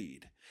in the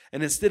lead.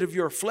 And instead of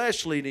your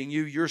flesh leading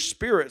you, your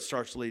spirit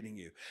starts leading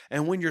you.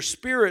 And when your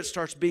spirit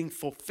starts being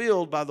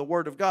fulfilled by the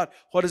Word of God,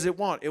 what does it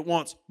want? It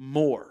wants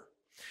more.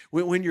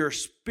 When your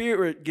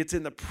spirit gets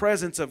in the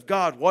presence of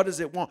God, what does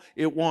it want?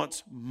 It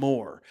wants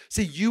more.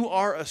 See, you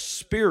are a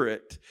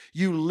spirit.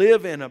 You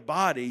live in a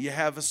body. You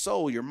have a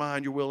soul, your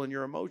mind, your will, and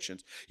your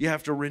emotions. You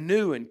have to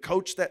renew and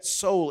coach that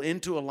soul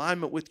into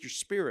alignment with your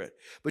spirit.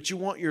 But you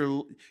want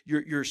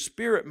your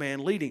spirit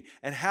man leading.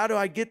 And how do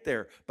I get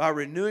there? By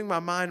renewing my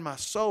mind, my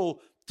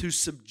soul, to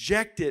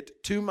subject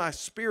it to my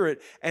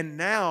spirit, and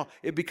now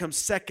it becomes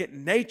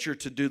second nature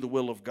to do the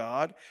will of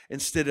God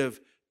instead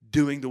of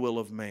doing the will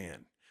of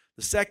man.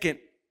 The second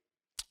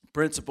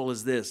principle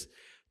is this,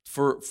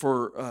 for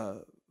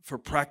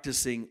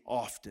practicing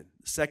often.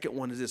 The second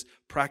one is this: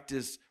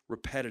 practice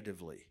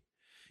repetitively.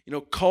 You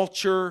know,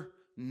 culture,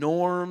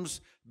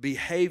 norms,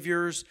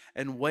 behaviors,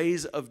 and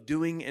ways of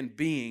doing and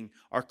being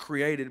are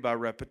created by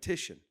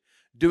repetition,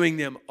 doing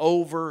them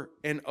over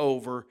and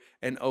over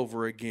and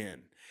over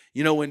again.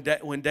 You know,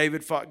 when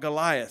David fought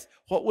Goliath,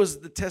 what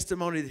was the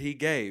testimony that he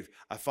gave?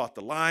 I fought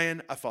the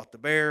lion, I fought the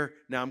bear,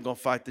 now I'm going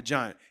to fight the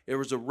giant. There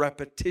was a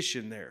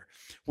repetition there.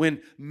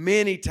 When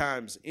many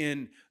times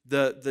in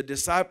the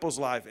disciples'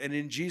 life and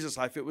in Jesus'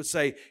 life, it would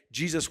say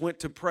Jesus went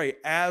to pray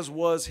as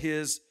was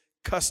his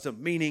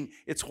custom, meaning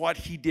it's what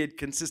he did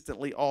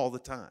consistently all the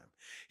time.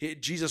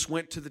 Jesus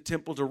went to the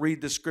temple to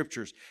read the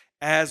scriptures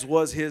as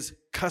was his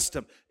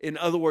custom. In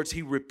other words,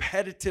 he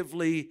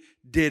repetitively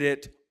did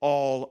it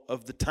all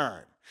of the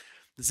time.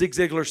 Zig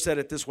Ziglar said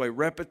it this way: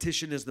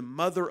 repetition is the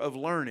mother of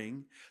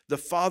learning, the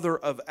father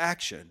of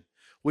action,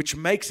 which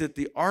makes it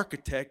the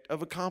architect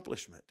of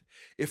accomplishment.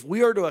 If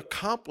we are to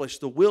accomplish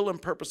the will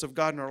and purpose of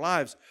God in our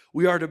lives,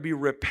 we are to be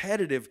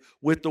repetitive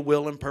with the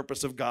will and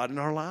purpose of God in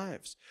our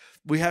lives.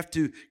 We have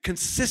to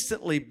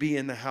consistently be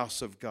in the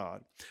house of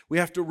God. We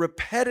have to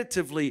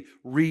repetitively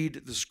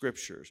read the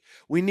scriptures.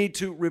 We need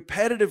to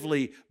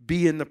repetitively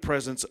be in the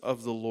presence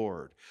of the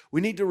Lord.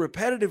 We need to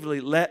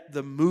repetitively let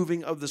the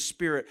moving of the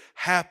Spirit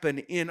happen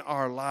in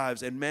our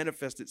lives and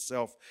manifest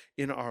itself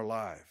in our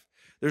life.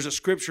 There's a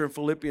scripture in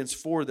Philippians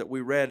 4 that we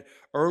read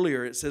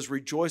earlier. It says,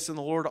 rejoice in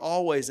the Lord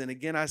always. And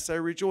again, I say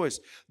rejoice.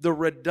 The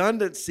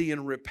redundancy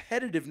and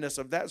repetitiveness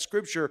of that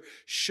scripture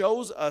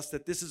shows us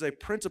that this is a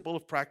principle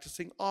of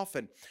practicing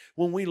often.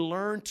 When we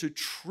learn to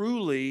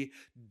truly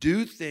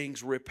do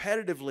things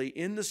repetitively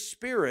in the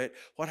Spirit,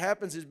 what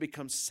happens is it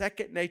becomes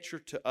second nature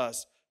to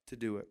us to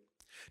do it.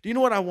 Do you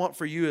know what I want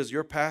for you as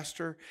your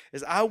pastor?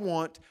 Is I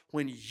want,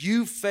 when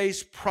you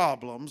face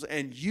problems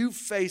and you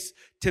face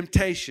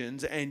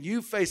temptations and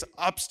you face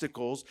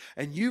obstacles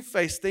and you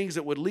face things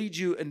that would lead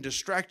you and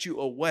distract you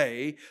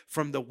away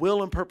from the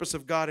will and purpose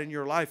of God in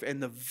your life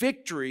and the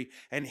victory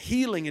and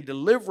healing and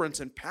deliverance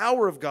and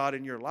power of God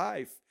in your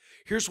life,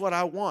 here's what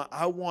I want.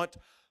 I want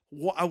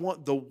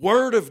the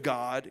Word of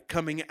God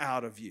coming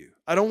out of you.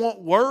 I don't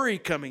want worry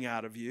coming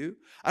out of you.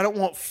 I don't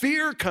want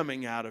fear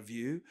coming out of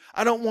you.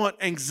 I don't want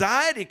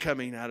anxiety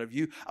coming out of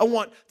you. I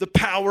want the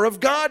power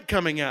of God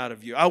coming out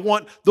of you. I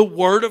want the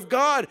Word of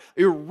God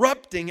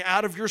erupting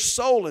out of your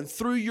soul and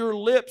through your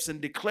lips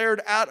and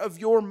declared out of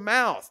your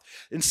mouth.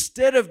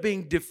 Instead of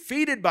being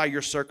defeated by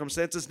your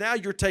circumstances, now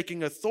you're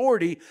taking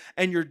authority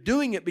and you're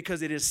doing it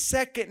because it is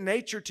second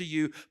nature to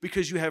you,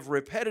 because you have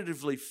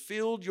repetitively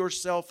filled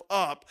yourself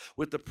up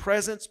with the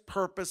presence,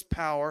 purpose,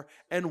 power,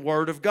 and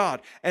Word of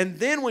God. And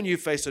then when you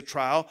face a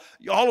trial,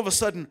 all of a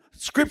sudden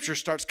Scripture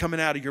starts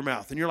coming out of your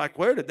mouth. And you're like,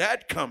 where did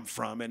that come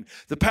from? And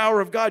the power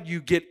of God, you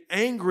get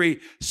angry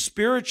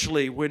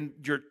spiritually when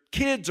your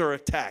kids are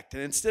attacked.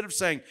 And instead of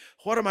saying,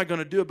 what am I going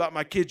to do about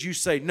my kids? You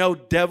say, no,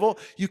 devil,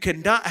 you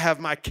cannot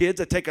have my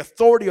kids. I take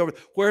authority over.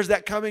 Where's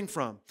that coming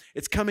from?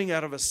 It's coming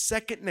out of a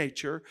second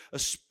nature, a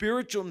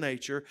spiritual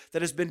nature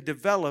that has been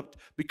developed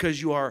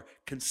because you are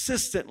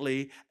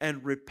consistently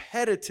and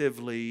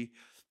repetitively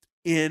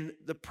in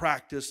the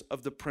practice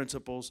of the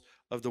principles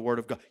of the Word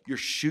of God. You're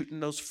shooting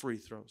those free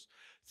throws.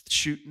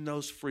 Shooting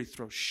those free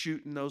throws,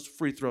 shooting those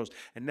free throws.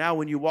 And now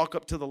when you walk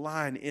up to the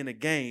line in a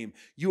game,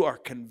 you are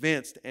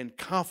convinced and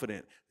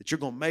confident that you're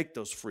going to make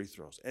those free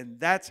throws. And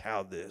that's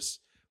how this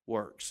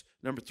works.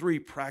 Number 3,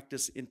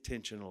 practice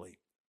intentionally.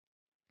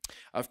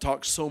 I've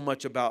talked so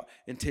much about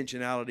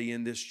intentionality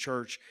in this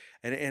church,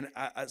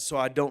 so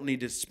I don't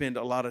need to spend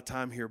a lot of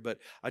time here, but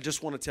I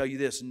just want to tell you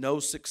this. No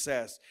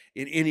success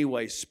in any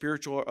way,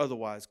 spiritual or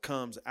otherwise,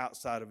 comes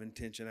outside of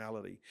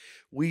intentionality.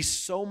 We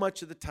so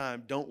much of the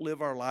time don't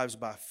live our lives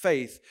by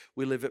faith,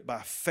 we live it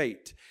by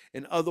fate.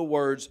 In other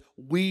words,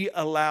 we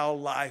allow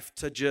life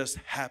to just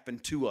happen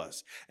to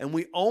us. And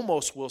we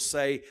almost will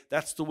say,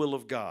 that's the will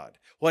of God.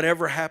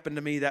 Whatever happened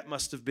to me, that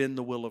must have been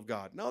the will of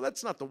God. No,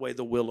 that's not the way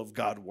the will of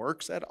God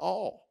works at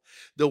all.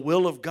 The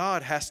will of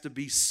God has to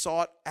be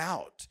sought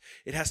out.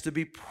 It has to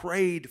be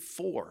prayed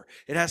for.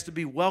 It has to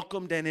be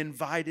welcomed and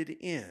invited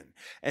in.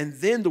 And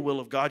then the will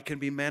of God can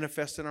be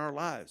manifest in our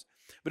lives.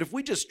 But if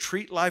we just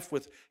treat life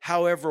with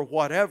however,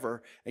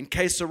 whatever, and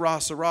que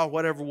sera,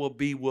 whatever will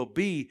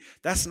be,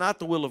 that's not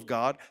the will of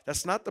God.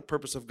 That's not the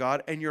purpose of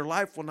God. And your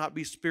life will not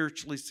be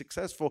spiritually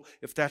successful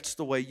if that's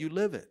the way you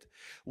live it.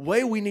 The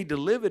way we need to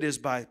live it is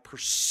by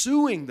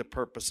pursuing the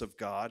purpose of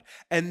God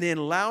and then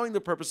allowing the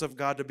purpose of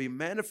God to be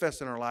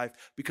manifest in our life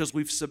because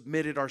we've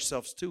submitted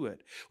ourselves to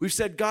it. We've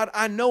said, God,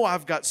 I know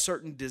I've got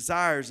certain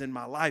desires in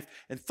my life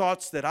and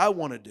thoughts that I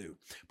want to do.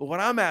 But what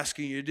I'm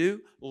asking you to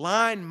do,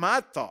 line my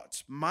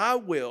thoughts, my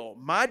will,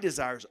 my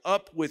desires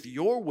up with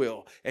your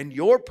will and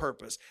your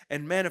purpose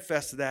and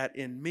manifest that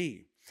in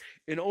me.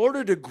 In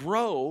order to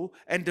grow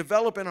and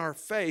develop in our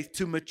faith,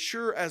 to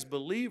mature as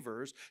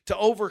believers, to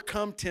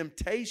overcome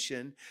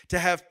temptation, to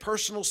have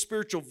personal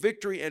spiritual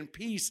victory and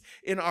peace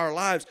in our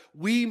lives,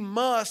 we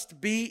must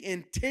be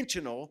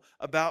intentional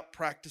about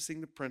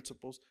practicing the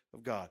principles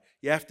of God.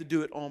 You have to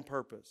do it on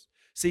purpose.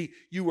 See,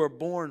 you were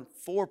born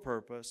for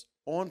purpose,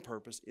 on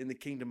purpose in the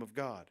kingdom of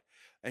God.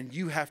 And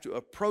you have to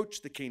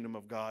approach the kingdom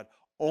of God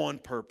on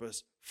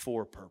purpose,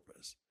 for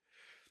purpose.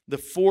 The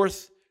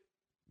 4th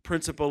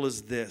principle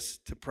is this: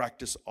 to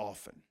practice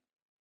often.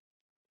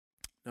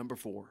 Number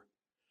 4,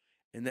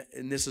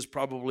 and this is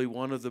probably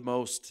one of the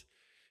most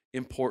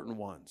important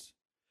ones.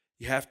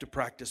 You have to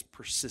practice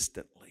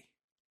persistently.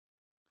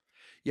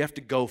 You have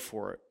to go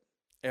for it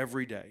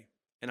every day.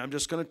 And I'm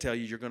just going to tell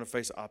you, you're going to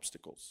face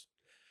obstacles.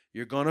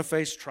 You're going to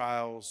face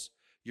trials.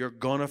 You're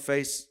going to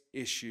face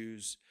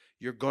issues.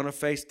 You're going to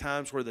face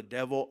times where the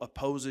devil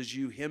opposes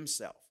you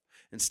himself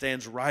and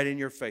stands right in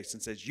your face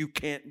and says, you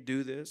can't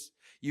do this.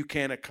 You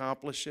can't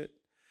accomplish it.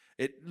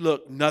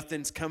 Look,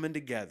 nothing's coming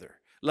together.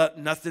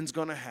 Nothing's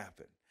going to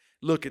happen.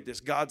 Look at this.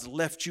 God's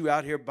left you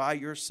out here by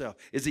yourself.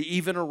 Is he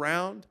even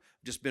around?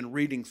 I've just been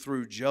reading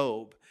through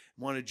Job.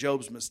 One of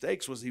Job's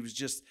mistakes was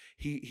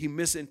he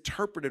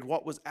misinterpreted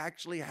what was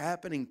actually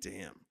happening to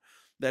him.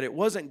 That it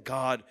wasn't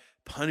God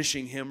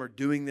punishing him or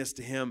doing this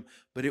to him,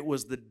 but it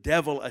was the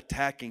devil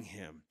attacking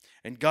him.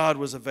 And God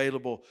was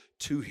available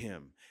to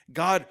him.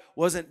 God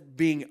wasn't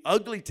being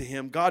ugly to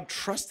him. God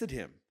trusted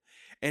him.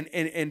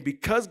 And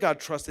because God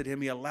trusted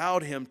him, he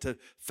allowed him to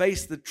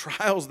face the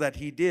trials that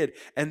he did.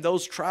 And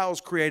those trials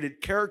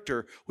created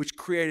character, which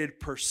created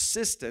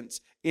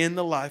persistence in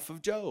the life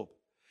of Job.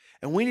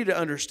 And we need to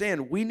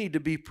understand, we need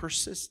to be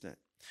persistent.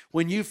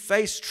 When you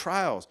face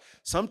trials,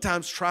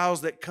 sometimes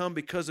trials that come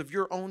because of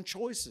your own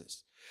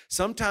choices.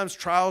 Sometimes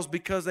trials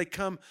because they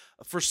come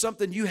for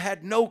something you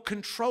had no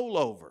control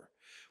over.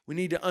 We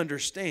need to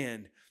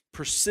understand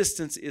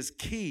persistence is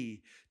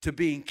key to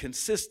being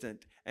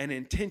consistent and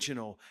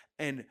intentional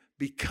and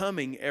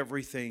becoming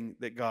everything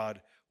that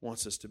God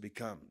wants us to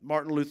become.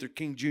 Martin Luther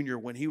King Jr.,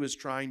 when he was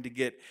trying to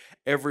get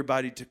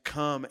everybody to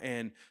come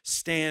and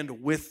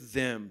stand with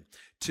them,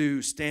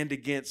 to stand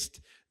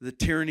against the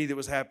tyranny that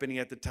was happening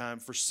at the time,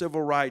 for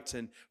civil rights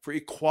and for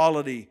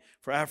equality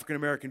for African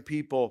American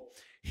people,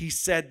 he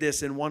said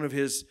this in one of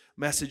his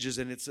messages,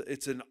 and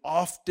it's an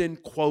often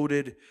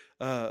quoted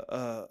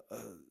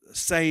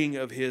saying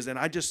of his. And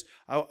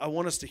I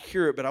want us to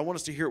hear it, but I want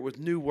us to hear it with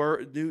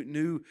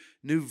new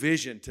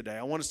vision today.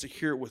 I want us to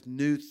hear it with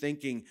new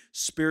thinking,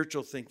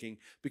 spiritual thinking,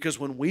 because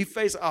when we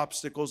face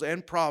obstacles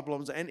and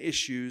problems and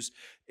issues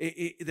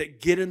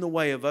that get in the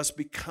way of us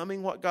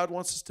becoming what God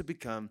wants us to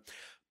become,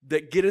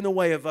 that get in the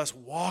way of us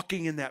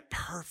walking in that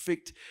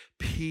perfect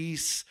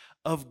peace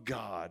of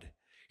God,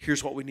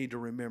 here's what we need to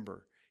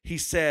remember. He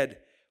said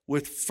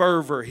with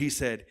fervor, he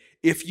said,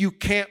 if you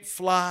can't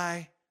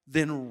fly,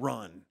 then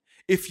run.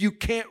 If you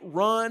can't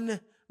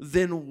run,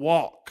 then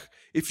walk.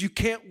 If you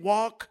can't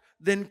walk,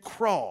 then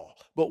crawl.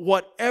 But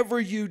whatever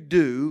you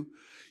do,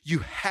 you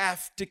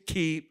have to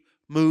keep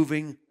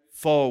moving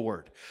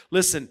forward.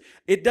 Listen,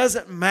 it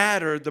doesn't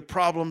matter the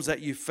problems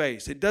that you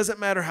face. It doesn't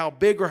matter how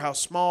big or how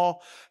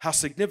small, how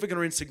significant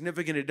or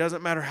insignificant. It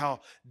doesn't matter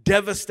how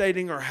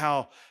devastating or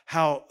how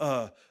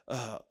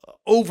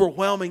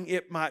overwhelming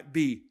it might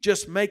be.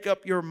 Just make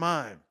up your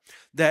mind.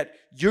 that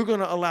you're going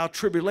to allow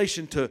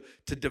tribulation to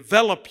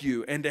develop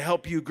you and to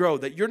help you grow,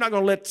 that you're not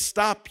going to let it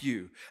stop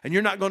you, and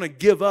you're not going to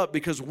give up,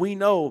 because we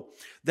know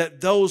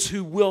that those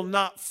who will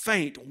not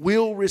faint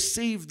will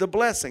receive the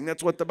blessing.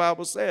 That's what the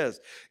Bible says.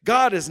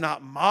 God is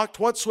not mocked.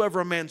 Whatsoever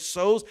a man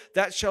sows,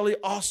 that shall he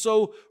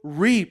also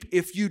reap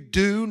if you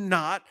do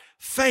not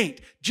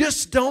faint.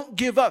 Just don't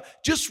give up.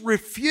 Just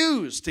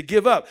refuse to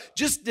give up.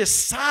 Just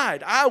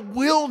decide, I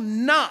will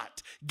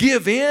not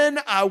give in.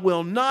 I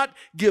will not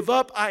give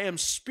up. I am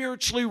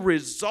spiritually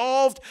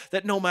resolved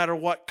that no matter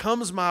what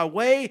comes my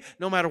way,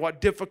 no matter what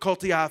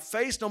difficulty I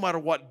face, no matter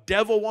what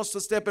devil wants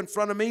to step in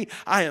front of me,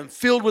 I am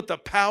filled with the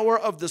power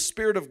of the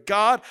Spirit of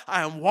God.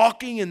 I am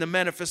walking in the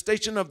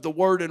manifestation of the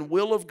word and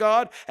will of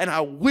God, and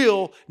I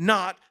will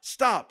not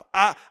stop.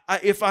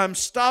 If I'm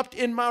stopped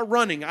in my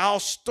running, I'll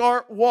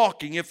start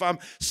walking. If I'm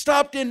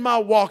stopped in my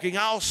walking,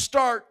 I'll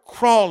start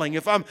crawling.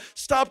 If I'm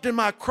stopped in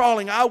my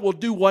crawling, I will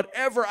do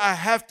whatever I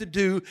have to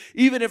do,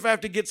 even if I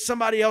have to get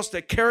somebody else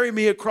to carry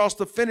me across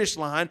the finish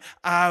line.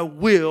 I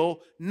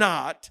will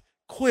not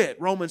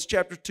quit. Romans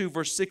chapter 2,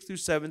 verse 6 through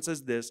 7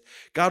 says this: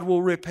 God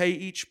will repay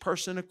each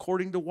person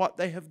according to what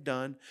they have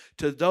done.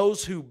 To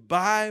those who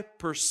by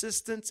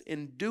persistence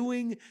in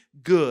doing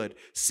good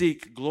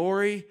seek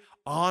glory,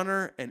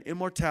 honor, and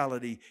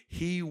immortality,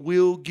 He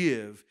will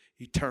give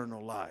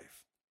eternal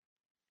life.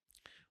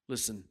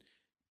 Listen,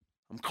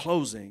 I'm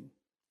closing.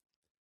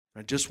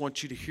 I just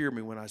want you to hear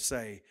me when I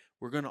say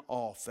we're going to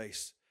all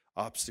face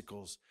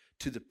obstacles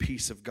to the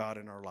peace of God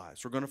in our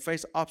lives. We're going to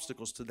face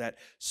obstacles to that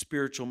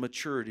spiritual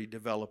maturity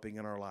developing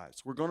in our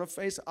lives. We're going to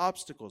face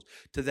obstacles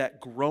to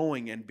that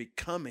growing and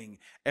becoming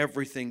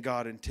everything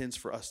God intends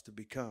for us to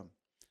become.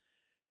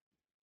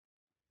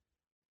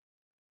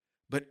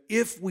 But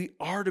if we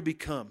are to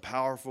become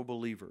powerful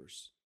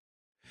believers,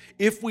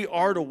 if we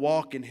are to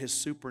walk in His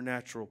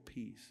supernatural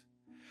peace,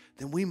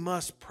 then we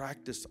must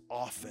practice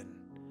often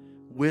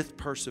with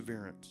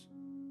perseverance.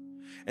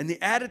 And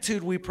the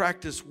attitude we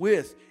practice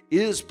with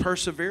is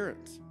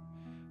perseverance.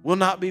 We'll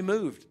not be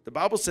moved. The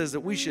Bible says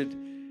that we should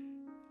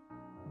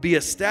be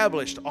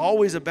established,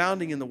 always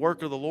abounding in the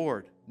work of the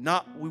Lord.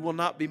 We will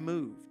not be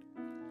moved.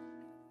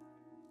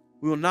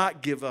 We will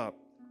not give up.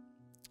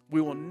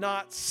 We will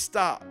not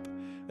stop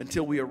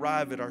until we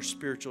arrive at our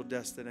spiritual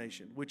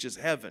destination, which is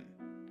heaven.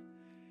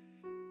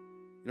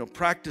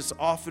 Practicing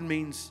often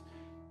means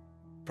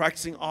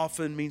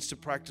to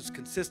practice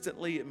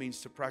consistently. It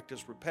means to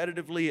practice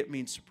repetitively. It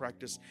means to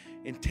practice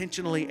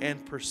intentionally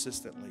and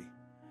persistently.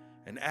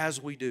 And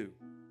as we do,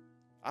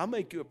 I'll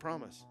make you a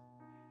promise.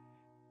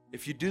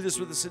 If you do this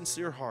with a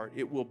sincere heart,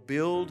 it will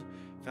build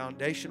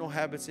foundational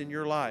habits in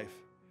your life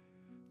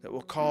that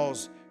will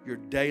cause your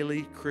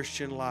daily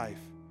Christian life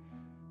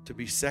to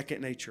be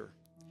second nature.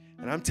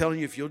 And I'm telling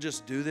you, if you'll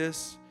just do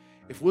this,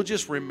 if we'll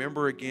just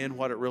remember again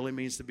what it really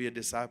means to be a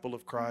disciple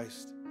of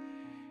Christ,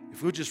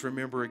 if we'll just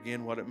remember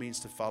again what it means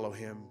to follow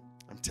Him,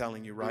 I'm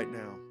telling you right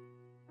now,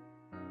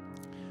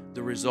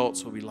 the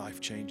results will be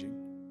life-changing.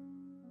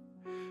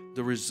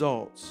 The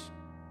results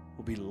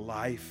will be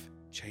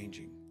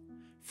life-changing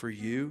for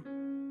you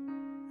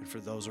and for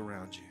those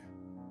around you.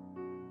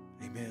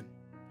 Amen.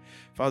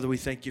 Father, we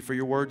thank you for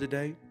your word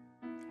today.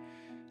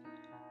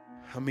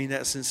 I mean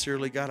that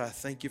sincerely, God. I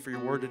thank you for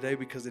your word today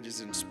because it has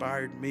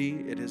inspired me.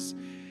 It has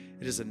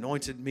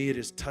anointed me. It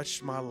has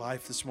touched my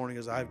life this morning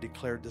as I've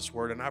declared this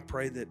word. And I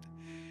pray that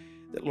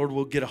Lord,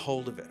 we'll get a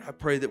hold of it. I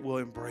pray that we'll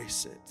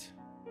embrace it.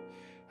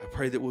 I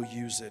pray that we'll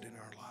use it in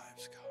our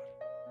lives, God.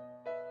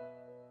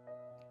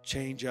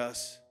 Change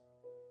us,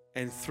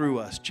 and through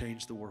us,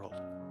 change the world.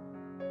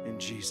 In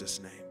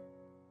Jesus' name,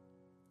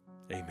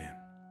 amen.